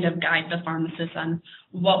to kind of guide the pharmacist on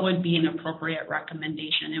what would be an appropriate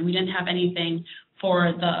recommendation. And we didn't have anything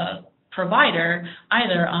for the provider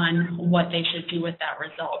either on what they should do with that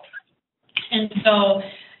result. And so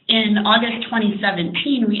in August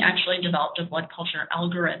 2017, we actually developed a blood culture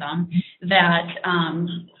algorithm that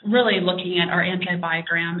really looking at our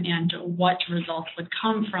antibiogram and what results would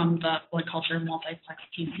come from the blood culture multiplex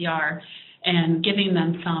PCR and giving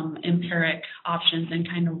them some empiric options and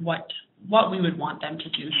kind of what we would want them to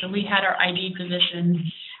do. So we had our ID physicians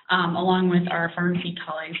along with our pharmacy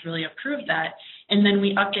colleagues really approve that. And then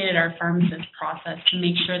we updated our pharmacist process to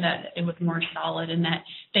make sure that it was more solid and that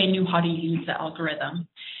they knew how to use the algorithm.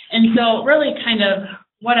 And so really kind of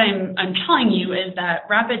what I'm telling you is that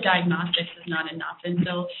rapid diagnostics is not enough. And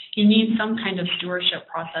so you need some kind of stewardship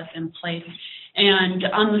process in place. And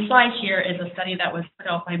on the slide here is a study that was put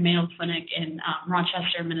out by Mayo Clinic in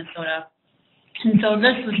Rotschafer, Minnesota. And so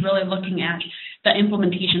this was really looking at the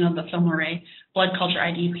implementation of the film array blood culture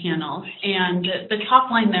ID panel. And the top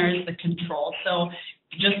line there is the control. So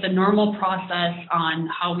just the normal process on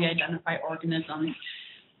how we identify organisms.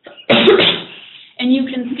 And you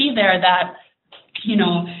can see there that,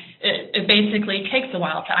 it basically takes a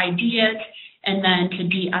while to ID it and then to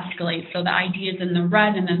de-escalate. So the ID is in the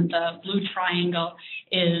red, and then the blue triangle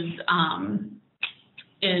is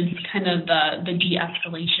kind of the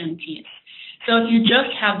de-escalation piece. So if you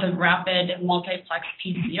just have the rapid multiplex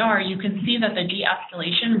PCR, you can see that the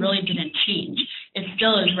de-escalation really didn't change. It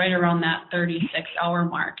still is right around that 36-hour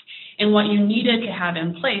mark. And what you needed to have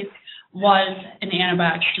in place was an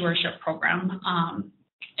antibiotic stewardship program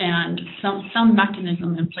and some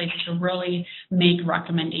mechanism in place to really make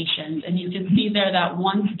recommendations. And you can see there that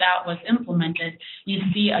once that was implemented, you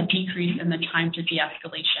see a decrease in the time to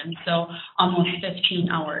de-escalation, so almost 15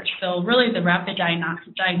 hours. So really the rapid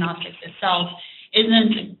diagnostics itself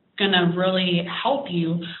isn't going to really help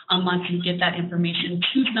you unless you get that information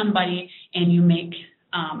to somebody and you make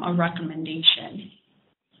a recommendation.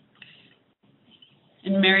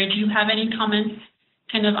 And Mary, do you have any comments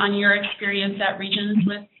kind of on your experience at Regions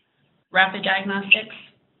with rapid diagnostics?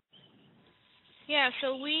 Yeah,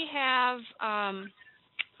 so we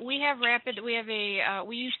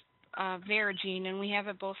use Verigene, and we have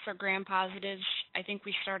it both for gram positives. I think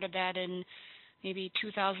we started that in maybe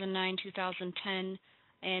 2009, 2010.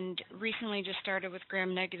 and recently just started with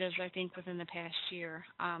gram-negatives, I think, within the past year.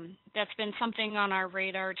 That's been something on our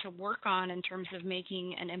radar to work on in terms of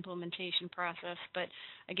making an implementation process, but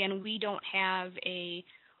again, we don't have a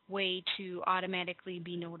way to automatically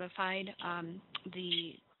be notified.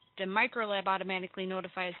 The microlab automatically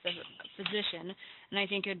notifies the physician, and I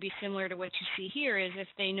think it would be similar to what you see here is if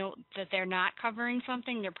they note that they're not covering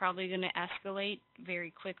something, they're probably going to escalate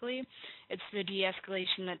very quickly. It's the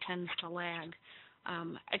de-escalation that tends to lag.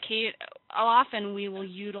 Often we will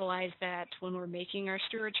utilize that when we're making our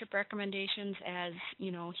stewardship recommendations, as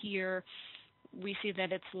you know, here we see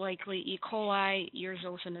that it's likely E. coli,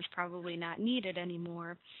 Yersinia is probably not needed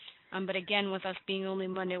anymore. But again, with us being only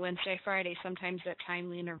Monday, Wednesday, Friday, sometimes that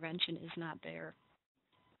timely intervention is not there.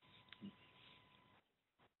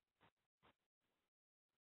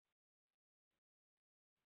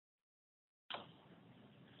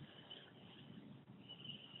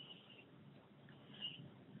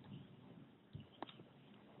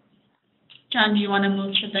 John, do you want to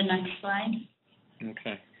move to the next slide?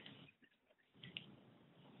 Okay.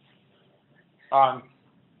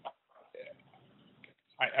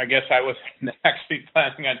 I guess I was actually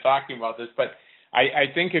planning on talking about this, but I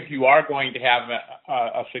think if you are going to have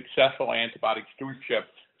a successful antibiotic stewardship,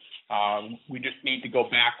 we just need to go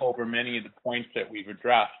back over many of the points that we've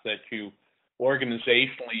addressed, that you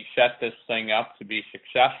organizationally set this thing up to be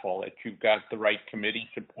successful, that you've got the right committee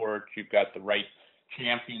support, you've got the right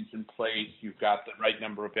champions in place, you've got the right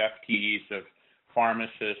number of FTEs of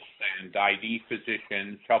pharmacists and ID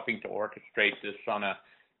physicians helping to orchestrate this on a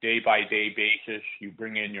day-by-day basis. You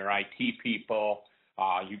bring in your IT people,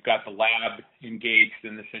 you've got the lab engaged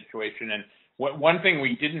in the situation. And one thing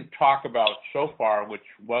we didn't talk about so far, which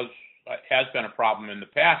has been a problem in the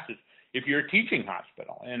past, is if you're a teaching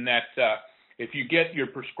hospital, and that if you get your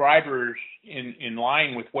prescribers in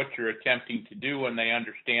line with what you're attempting to do and they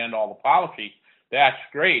understand all the policy, that's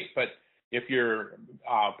great. But if your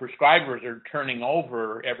prescribers are turning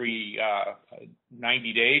over every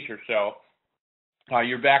 90 days or so,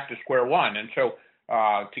 you're back to square one. And so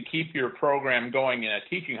to keep your program going in a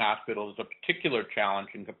teaching hospital is a particular challenge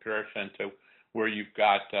in comparison to where you've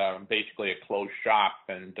got basically a closed shop,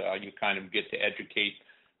 and you kind of get to educate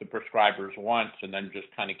the prescribers once and then just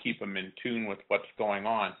kind of keep them in tune with what's going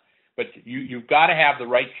on. But you've got to have the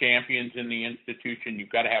right champions in the institution. You've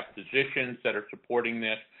got to have physicians that are supporting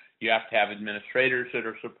this. You have to have administrators that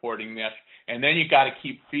are supporting this. And then you've got to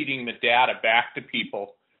keep feeding the data back to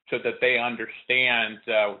people so that they understand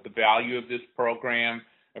the value of this program,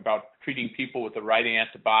 about treating people with the right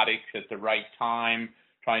antibiotics at the right time,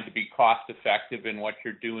 trying to be cost effective in what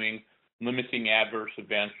you're doing, limiting adverse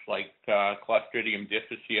events like Clostridium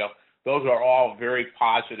difficile. Those are all very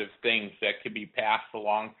positive things that can be passed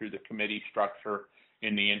along through the committee structure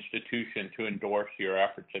in the institution to endorse your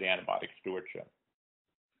efforts at antibiotic stewardship.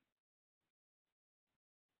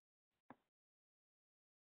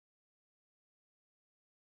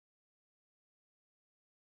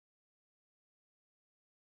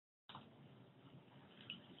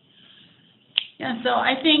 Yeah, so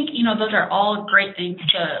I think, those are all great things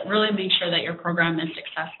to really make sure that your program is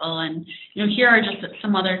successful. And, here are just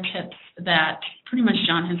some other tips that pretty much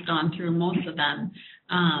John has gone through, most of them.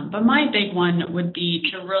 But my big one would be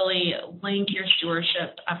to really link your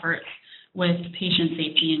stewardship efforts with patient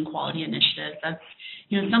safety and quality initiatives. That's,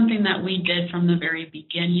 something that we did from the very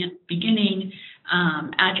beginning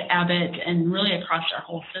at Abbott and really across our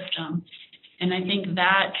whole system. And I think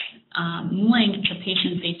that link to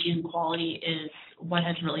patient safety and quality is what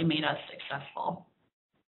has really made us successful.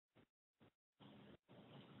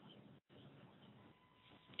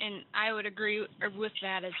 And I would agree with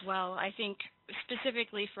that as well. I think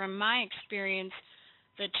specifically from my experience,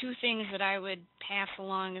 the two things that I would pass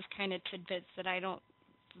along as kind of tidbits that I don't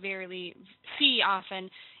rarely see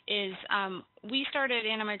often is we started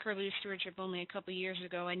antimicrobial stewardship only a couple years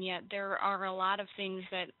ago, and yet there are a lot of things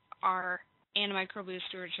that are antimicrobial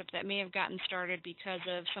stewardship that may have gotten started because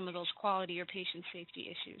of some of those quality or patient safety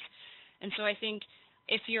issues. And so I think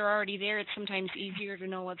if you're already there, it's sometimes easier to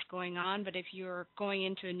know what's going on, but if you're going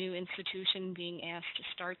into a new institution being asked to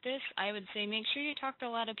start this, I would say make sure you talk to a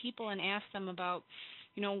lot of people and ask them about,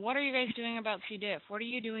 what are you guys doing about C. diff? What are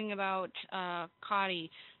you doing about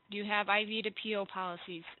CODI? Do you have IV to PO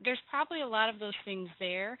policies? There's probably a lot of those things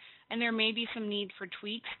there, and there may be some need for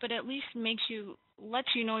tweaks, but at least lets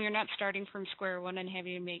you know you're not starting from square one and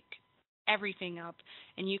having to make everything up,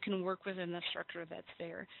 and you can work within the structure that's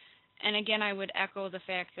there. And again, I would echo the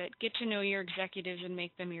fact that get to know your executives and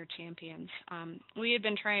make them your champions. We had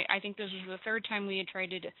been trying, I think this was the third time we had tried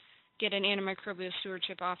to get an antimicrobial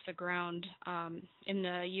stewardship off the ground in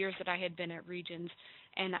the years that I had been at Regions.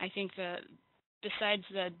 And I think besides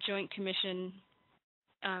the Joint Commission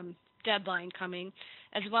deadline coming,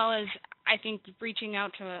 as well as I think reaching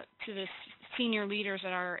out to the senior leaders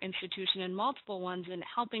at our institution and multiple ones and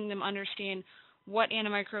helping them understand what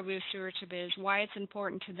antimicrobial stewardship is, why it's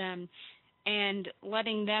important to them, and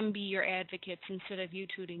letting them be your advocates instead of you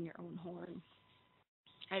tooting your own horn.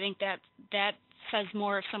 I think that says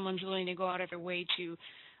more if someone's willing to go out of their way to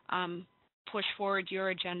push forward your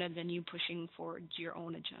agenda than you pushing forward your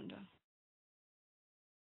own agenda.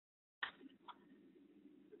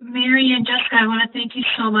 Mary and Jessica, I want to thank you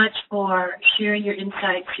so much for sharing your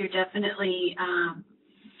insights. You're definitely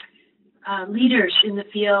leaders in the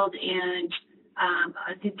field, and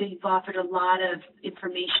I think that you've offered a lot of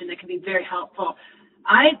information that can be very helpful.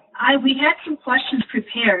 We had some questions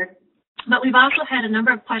prepared, but we've also had a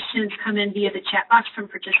number of questions come in via the chat box from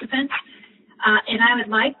participants, and I would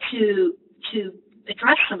like to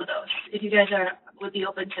address some of those, if you guys would be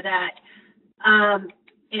open to that.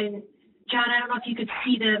 And John, I don't know if you could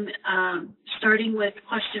see them, starting with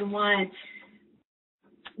question 1.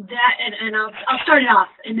 And I'll start it off,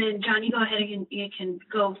 and then John, you go ahead and you can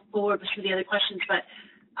go forward with some of the other questions. But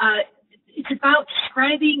it's about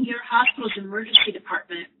describing your hospital's emergency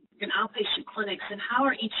department and outpatient clinics, and how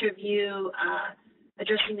are each of you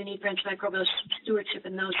addressing the need for antimicrobial stewardship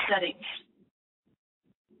in those settings?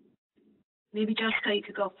 Maybe Jessica, you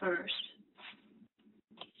could go first.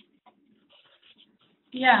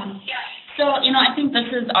 Yeah. So, I think this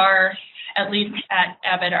is at least at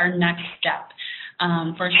Abbott, our next step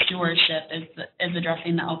for stewardship is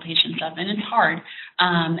addressing the outpatient stuff. And it's hard,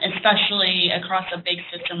 especially across a big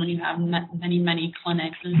system when you have many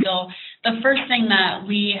clinics. And so the first thing that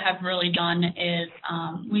we have really done is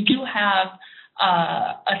we do have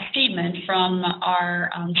a statement from our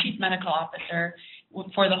chief medical officer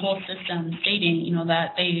for the whole system stating,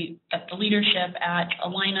 that the leadership at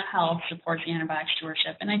Allina Health supports the antibiotic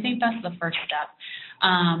stewardship. And I think that's the first step.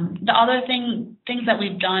 The other things that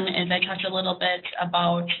we've done is I touched a little bit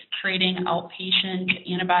about creating outpatient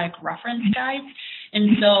antibiotic reference guides.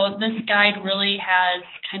 And so this guide really has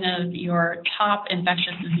kind of your top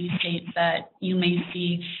infectious disease states that you may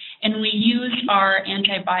see. And we use our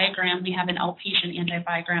antibiogram. We have an outpatient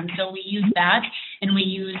antibiogram. So we use that, and we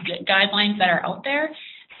use guidelines that are out there.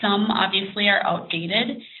 Some obviously are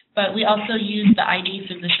outdated, but we also use the ID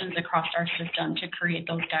physicians across our system to create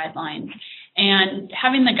those guidelines. And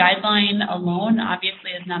having the guideline alone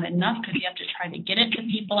obviously is not enough, because you have to try to get it to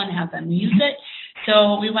people and have them use it.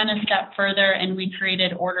 So we went a step further, and we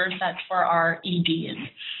created order sets for our EDs.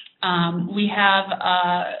 We have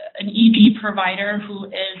an ED provider who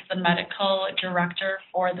is the medical director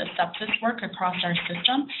for the sepsis work across our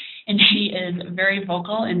system, and she is very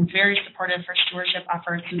vocal and very supportive for stewardship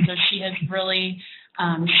efforts. And so she has really,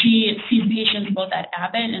 she sees patients both at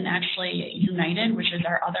Abbott and actually United, which is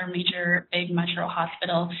our other major big metro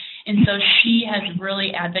hospital. And so she has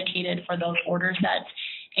really advocated for those order sets.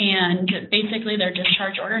 And basically, they're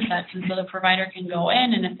discharge order sets, and so the provider can go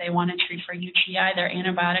in, and if they want to treat for UTI, their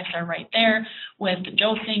antibiotics are right there with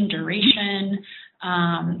dosing, duration.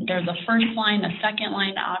 There's a first line, a second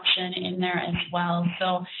line option in there as well.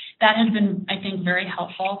 So that has been, I think, very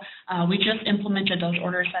helpful. We just implemented those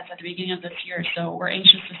order sets at the beginning of this year, so we're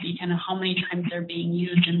anxious to see kind of how many times they're being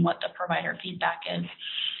used and what the provider feedback is.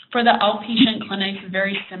 For the outpatient clinics,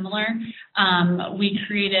 very similar. We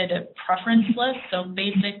created a preference list. So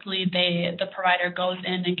basically, the provider goes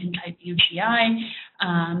in and can type UTI.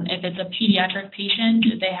 If it's a pediatric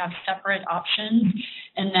patient, they have separate options.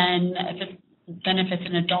 And then if it's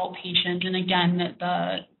an adult patient, and again,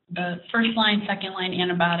 the first line, second line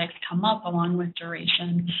antibiotics come up along with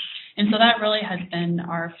duration. And so that really has been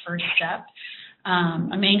our first step.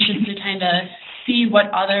 I'm anxious to kind of see what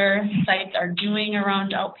other sites are doing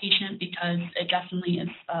around outpatient, because it definitely is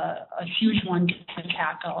a huge one to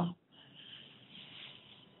tackle.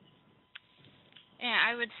 Yeah,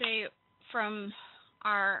 I would say from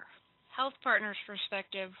our health partners'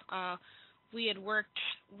 perspective,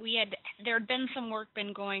 there had been some work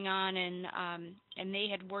going on, and they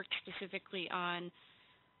had worked specifically on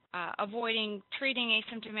avoiding treating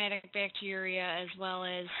asymptomatic bacteria as well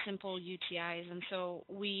as simple UTIs. And so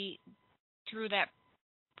through that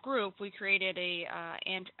group, we created a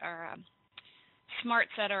smart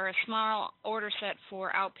set, or a small order set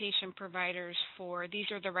for outpatient providers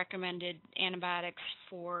these are the recommended antibiotics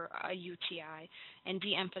for a UTI, and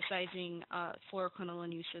de-emphasizing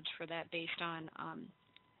fluoroquinolone usage for that based on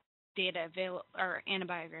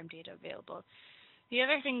antibiogram data available. The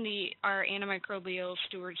other thing our antimicrobial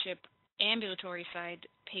stewardship ambulatory side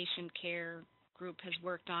patient care group has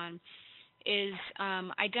worked on is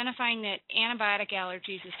identifying that antibiotic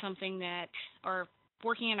allergies is something that, or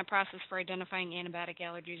working in a process for identifying antibiotic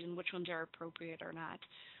allergies and which ones are appropriate or not.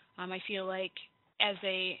 I feel like as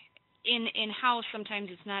in-house, sometimes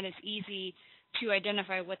it's not as easy to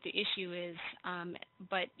identify what the issue is,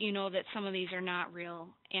 but you know that some of these are not real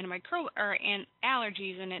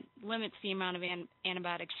allergies, and it limits the amount of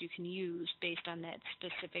antibiotics you can use based on that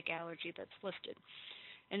specific allergy that's listed.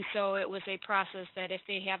 And so it was a process that if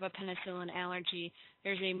they have a penicillin allergy,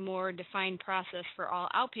 there's a more defined process for all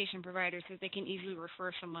outpatient providers that they can easily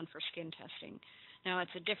refer someone for skin testing. Now,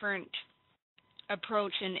 it's a different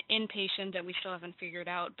approach in inpatient that we still haven't figured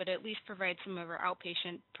out, but at least provide some of our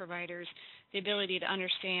outpatient providers the ability to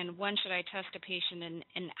understand when should I test a patient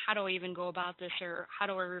and how do I even go about this, or how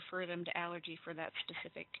do I refer them to allergy for that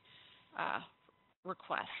specific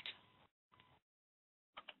request.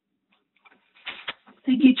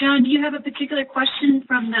 Thank you. John, do you have a particular question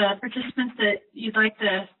from the participants that you'd like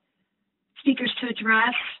the speakers to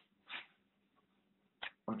address?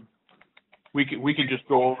 We could just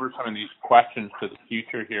go over some of these questions to the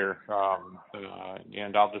future here,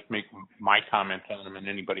 and I'll just make my comments on them, and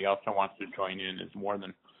anybody else that wants to join in is more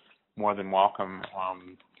than welcome.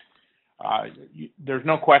 There's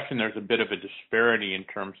no question there's a bit of a disparity in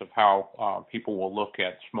terms of how people will look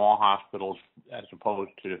at small hospitals as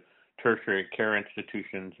opposed to tertiary care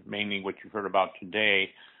institutions, mainly what you've heard about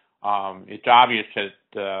today. It's obvious that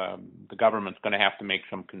the government's going to have to make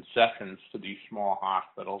some concessions to these small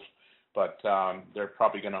hospitals, but they're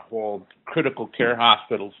probably going to hold critical care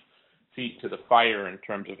hospitals' feet to the fire in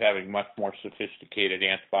terms of having much more sophisticated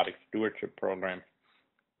antibiotic stewardship programs.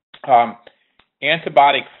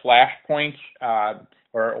 Antibiotic flashpoints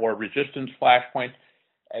or resistance flashpoints,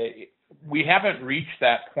 we haven't reached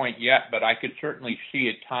that point yet, but I could certainly see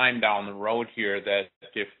a time down the road here that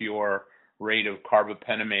if your rate of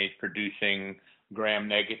carbapenemase producing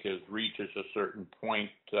gram-negatives reaches a certain point,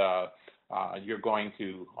 you're going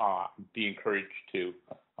to be encouraged to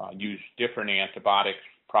use different antibiotics,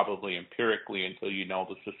 probably empirically, until you know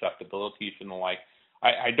the susceptibilities and the like.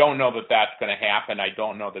 I don't know that that's going to happen. I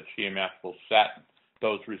don't know that CMS will set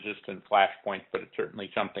those resistant flashpoints, but it's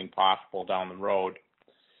certainly something possible down the road.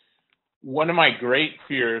 One of my great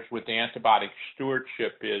fears with antibiotic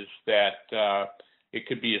stewardship is that it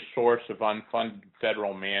could be a source of unfunded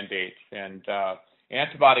federal mandates, and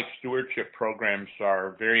antibiotic stewardship programs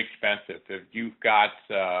are very expensive. If you've got,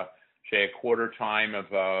 say, a quarter time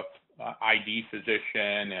of a ID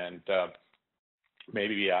physician and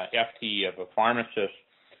maybe a FT of a pharmacist,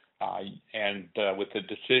 and with the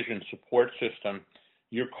decision support system,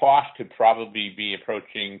 your cost could probably be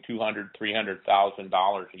approaching $200,000,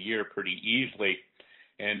 $300,000 a year pretty easily.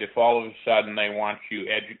 And if all of a sudden they want you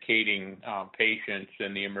educating patients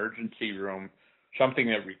in the emergency room, something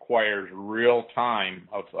that requires real time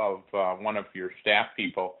of one of your staff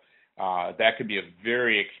people, that could be a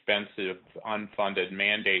very expensive unfunded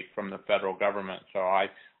mandate from the federal government. So I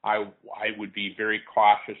would be very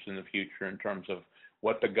cautious in the future in terms of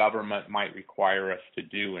what the government might require us to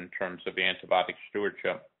do in terms of antibiotic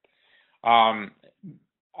stewardship.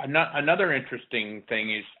 Another interesting thing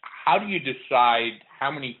is, how do you decide how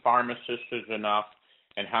many pharmacists is enough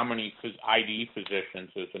and how many ID physicians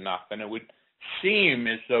is enough? And it would seem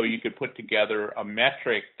as though you could put together a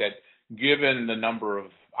metric that, given the number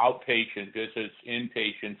of outpatient visits,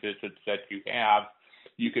 inpatient visits that you have,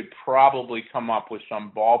 you could probably come up with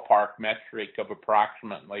some ballpark metric of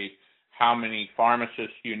approximately how many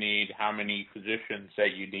pharmacists you need, how many physicians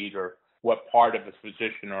that you need, or what part of a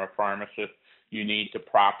physician or a pharmacist you need to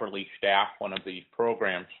properly staff one of these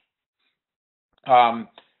programs.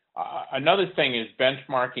 Another thing is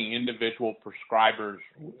benchmarking individual prescribers.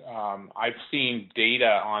 I've seen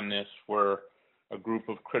data on this where a group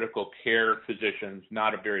of critical care physicians,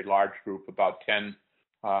 not a very large group, about 10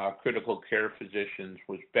 critical care physicians,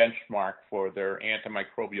 was benchmarked for their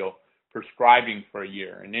antimicrobial prescribing for a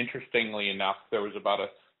year. And interestingly enough, there was about a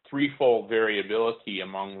threefold variability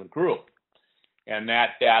among the group. And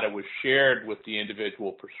that data was shared with the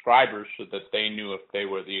individual prescribers so that they knew if they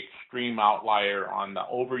were the extreme outlier on the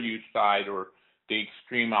overuse side or the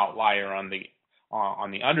extreme outlier on the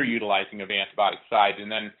underutilizing of antibiotic side.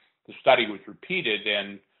 And then the study was repeated,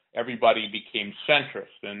 and everybody became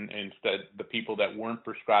centrist. And instead, the people that weren't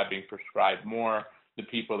prescribing prescribed more, the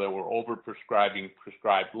people that were over-prescribing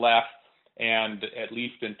prescribed less, and at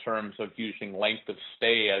least in terms of using length of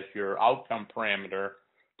stay as your outcome parameter,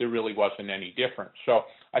 there really wasn't any difference. So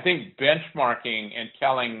I think benchmarking and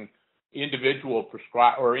telling individual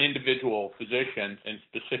physicians in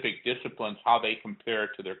specific disciplines how they compare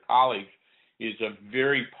to their colleagues is a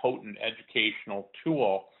very potent educational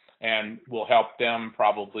tool and will help them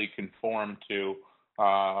probably conform to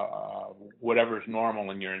whatever is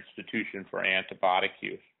normal in your institution for antibiotic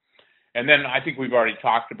use. And then I think we've already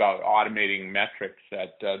talked about automating metrics,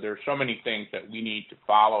 that there are so many things that we need to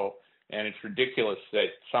follow, and it's ridiculous that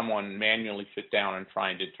someone manually sit down and try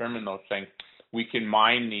and determine those things. We can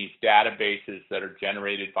mine these databases that are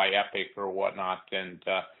generated by Epic or whatnot, and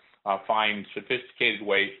find sophisticated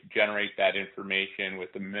ways to generate that information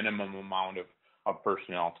with the minimum amount of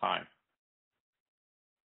personnel time.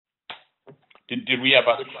 Did we have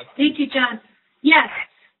other questions? Thank you, John. Yes.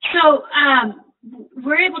 So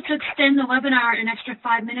we're able to extend the webinar an extra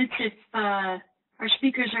 5 minutes if our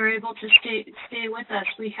speakers are able to stay with us.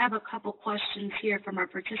 We have a couple questions here from our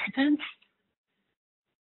participants.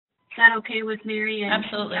 Is that okay with Mary?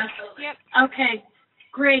 Absolutely. Yep. Okay,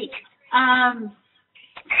 great.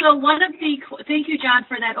 So thank you, John,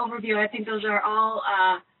 for that overview. I think those are all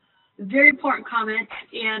very important comments,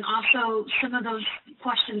 and also some of those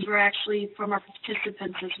questions were actually from our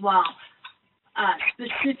participants as well.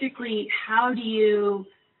 Specifically, how do you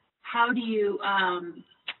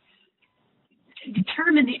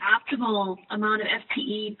determine the optimal amount of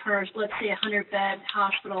FTE per, let's say, 100-bed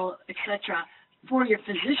hospital, etc., for your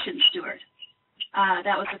physician steward?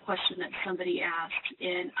 That was a question that somebody asked,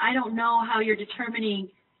 and I don't know how you're determining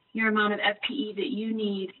your amount of FTE that you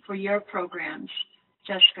need for your programs,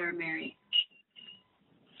 Jessica or Mary.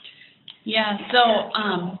 Yeah,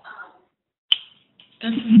 so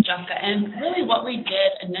this is Jessica, and really what we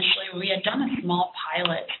did initially, we had done a small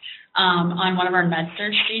pilot on one of our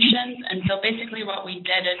med-surg stations, and so basically what we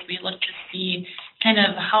did is we looked to see kind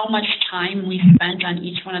of how much time we spent on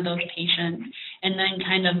each one of those patients, and then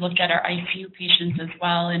kind of looked at our ICU patients as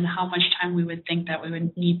well and how much time we would think that we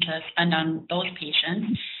would need to spend on those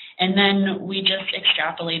patients. And then we just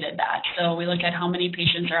extrapolated that. So we look at how many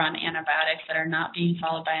patients are on antibiotics that are not being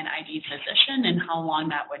followed by an ID physician and how long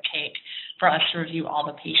that would take for us to review all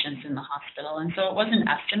the patients in the hospital. And so it was an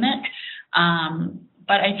estimate,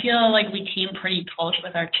 but I feel like we came pretty close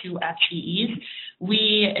with our 2 FTEs.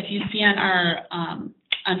 If you see on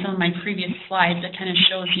on some of my previous slides, it kind of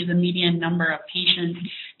shows you the median number of patients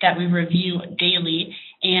that we review daily,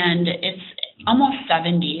 and it's almost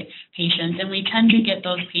 70 patients, and we tend to get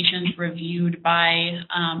those patients reviewed by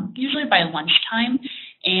usually by lunchtime,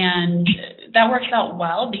 and that works out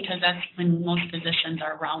well because that's when most physicians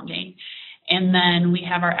are rounding. And then we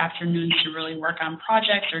have our afternoons to really work on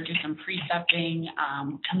projects or do some precepting,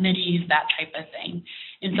 committees, that type of thing.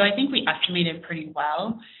 And so I think we estimated pretty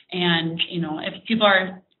well. And, if people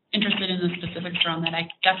are interested in the specifics around that, I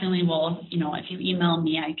definitely will, if you email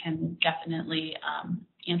me, I can definitely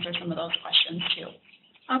answer some of those questions too.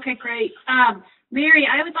 Okay, great. Mary,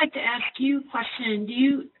 I would like to ask you a question. Do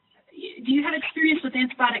you have experience with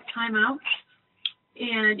antibiotic timeouts?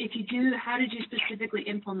 And if you do, how did you specifically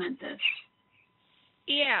implement this?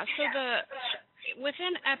 Yeah, so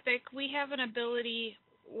within Epic, we have an ability,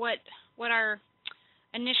 what our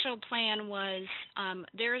initial plan was,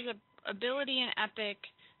 there is a ability in Epic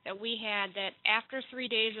that we had that after 3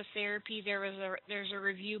 days of therapy, there's a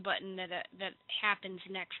review button that happens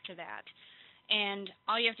next to that. And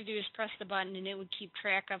all you have to do is press the button, and it would keep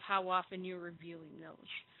track of how often you're reviewing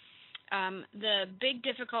those. The big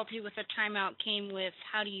difficulty with the timeout came with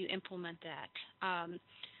how do you implement that.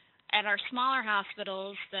 At our smaller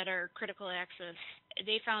hospitals that are critical access,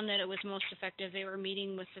 they found that it was most effective. They were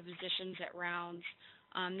meeting with the physicians at rounds.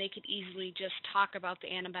 They could easily just talk about the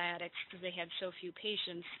antibiotics because they had so few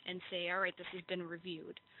patients and say, all right, this has been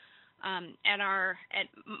reviewed. At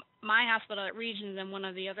my hospital at Regions and one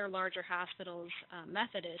of the other larger hospitals,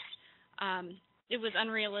 Methodist, it was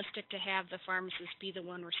unrealistic to have the pharmacist be the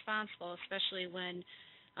one responsible, especially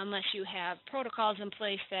unless you have protocols in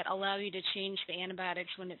place that allow you to change the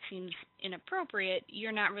antibiotics when it seems inappropriate,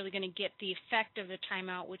 you're not really going to get the effect of the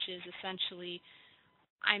timeout, which is essentially,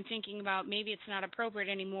 I'm thinking about maybe it's not appropriate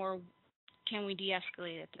anymore. Can we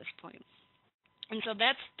de-escalate at this point? And so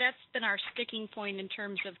that's been our sticking point in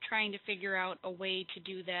terms of trying to figure out a way to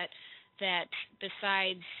do that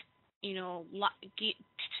besides,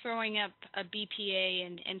 throwing up a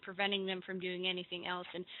BPA and preventing them from doing anything else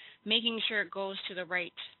and making sure it goes to the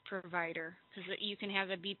right provider, because you can have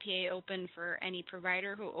a BPA open for any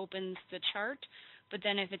provider who opens the chart, but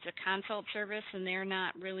then if it's a consult service and they're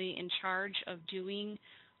not really in charge of doing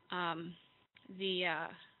the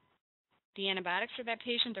antibiotics for that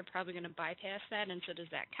patient, they're probably going to bypass that. And so does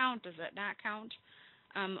that count? Does that not count?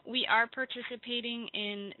 We are participating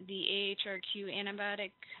in the AHRQ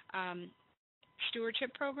antibiotic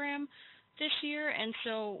stewardship program. this year, and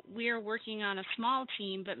so we are working on a small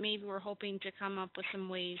team, but maybe we're hoping to come up with some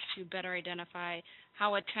ways to better identify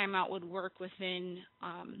how a timeout would work within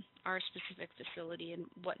our specific facility and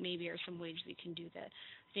what maybe are some ways we can do that.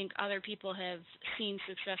 I think other people have seen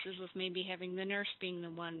successes with maybe having the nurse being the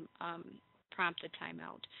one prompt the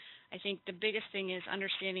timeout. I think the biggest thing is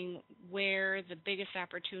understanding where the biggest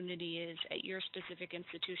opportunity is at your specific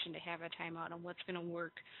institution to have a timeout and what's going to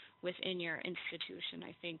work within your institution.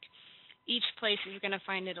 I think each place is going to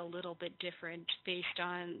find it a little bit different based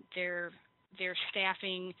on their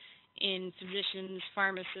staffing in physicians,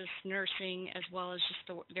 pharmacists, nursing, as well as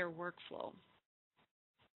just their workflow.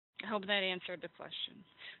 I hope that answered the question.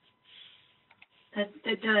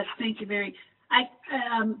 It does. Thank you, Mary.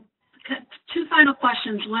 Two final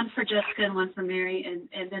questions, one for Jessica and one for Mary,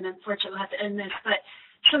 and then unfortunately we'll have to end this. But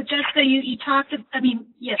so Jessica, you talked,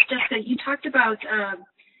 Jessica, you talked about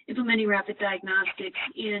implementing rapid diagnostics,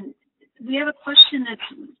 and we have a question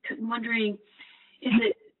that's wondering, is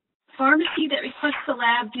it pharmacy that requests the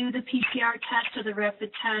lab do the PCR test or the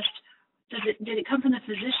rapid test? Did it come from the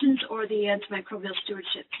physicians or the antimicrobial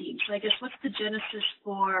stewardship team? So I guess what's the genesis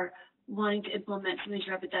for wanting to implement some of these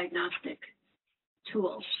rapid diagnostic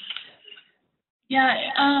tools? Yeah,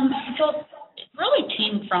 so it really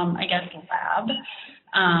came from, I guess, the lab.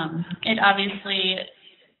 It obviously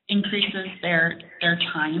increases their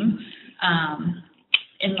time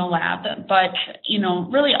in the lab, but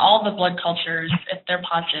really all the blood cultures, if they're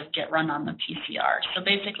positive, get run on the PCR. So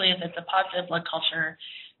basically, if it's a positive blood culture,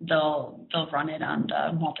 they'll run it on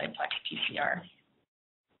the multiplex PCR.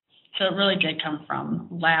 So it really did come from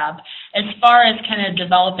lab. As far as kind of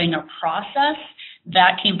developing a process,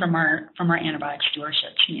 that came from our antibiotic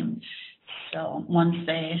stewardship team. So once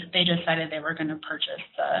they decided they were going to purchase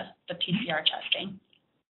the PCR testing.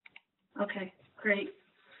 Okay, great.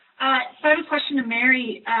 Final question to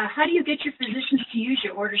Mary. How do you get your physicians to use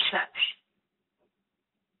your order sets?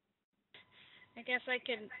 I guess I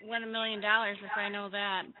could win $1 million if I know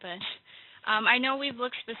that, but I know we've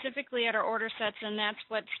looked specifically at our order sets, and that's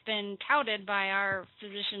what's been touted by our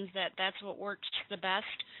physicians, that's what works the best.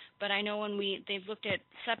 But I know when they've looked at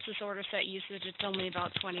sepsis order set usage, it's only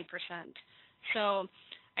about 20%. So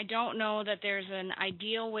I don't know that there's an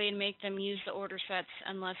ideal way to make them use the order sets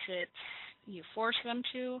unless you force them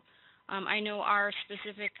to. I know our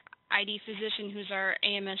specific ID physician, who's our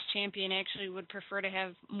AMS champion, actually would prefer to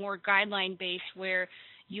have more guideline-based, where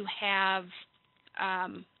you have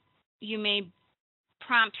you may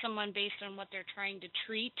prompt someone based on what they're trying to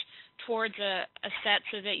treat towards a set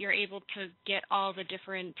so that you're able to get all the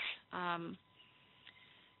different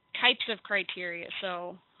types of criteria.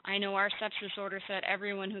 So I know our sepsis order set,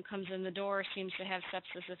 everyone who comes in the door seems to have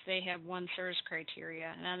sepsis if they have one SIRS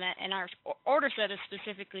criteria. And our order set is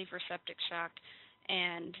specifically for septic shock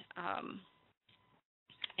and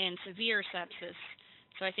severe sepsis.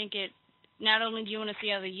 So I think not only do you want to see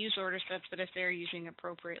how they use order sets, but if they're using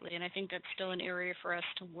appropriately. And I think that's still an area for us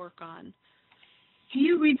to work on. Do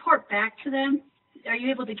you report back to them? Are you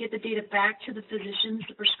able to get the data back to the physicians,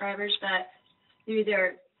 the prescribers, that they're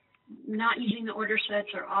either not using the order sets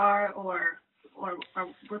or are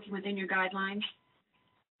working within your guidelines?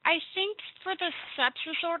 I think for the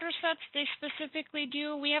sepsis order sets, they specifically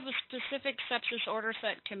do. We have a specific sepsis order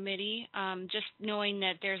set committee, just knowing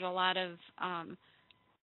that there's a lot of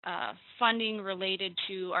funding related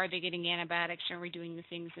to, are they getting antibiotics, are we doing the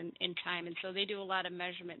things in time, and so they do a lot of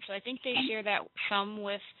measurement. So I think they share that some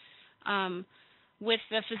with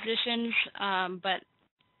the physicians, but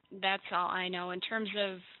that's all I know. In terms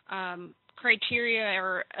of criteria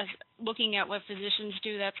or looking at what physicians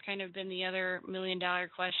do, that's kind of been the other $1 million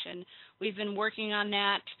question. We've been working on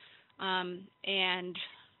that, and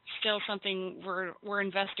still something we're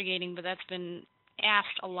investigating, but that's been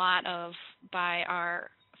asked a lot of by our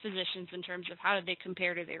physicians in terms of how do they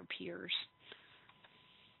compare to their peers.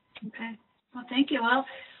 Okay. Well, thank you. Well,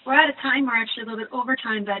 we're out of time. We're actually a little bit over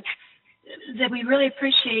time, but that we really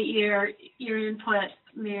appreciate your input,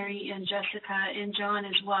 Mary and Jessica and John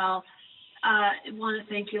as well. I want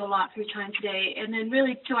to thank you a lot for your time today. And then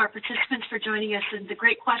really to our participants for joining us and the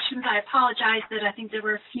great questions. I apologize that I think there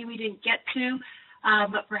were a few we didn't get to,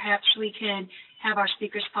 but perhaps we can have our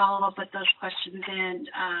speakers follow up with those questions, and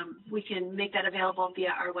we can make that available via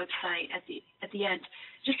our website at the end.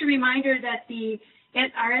 Just a reminder that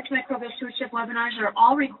our antimicrobial stewardship webinars are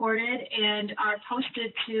all recorded and are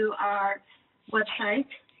posted to our website,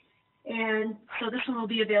 and so this one will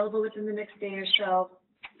be available within the next day or so.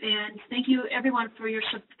 And thank you, everyone, for your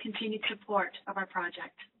continued support of our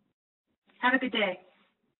project. Have a good day.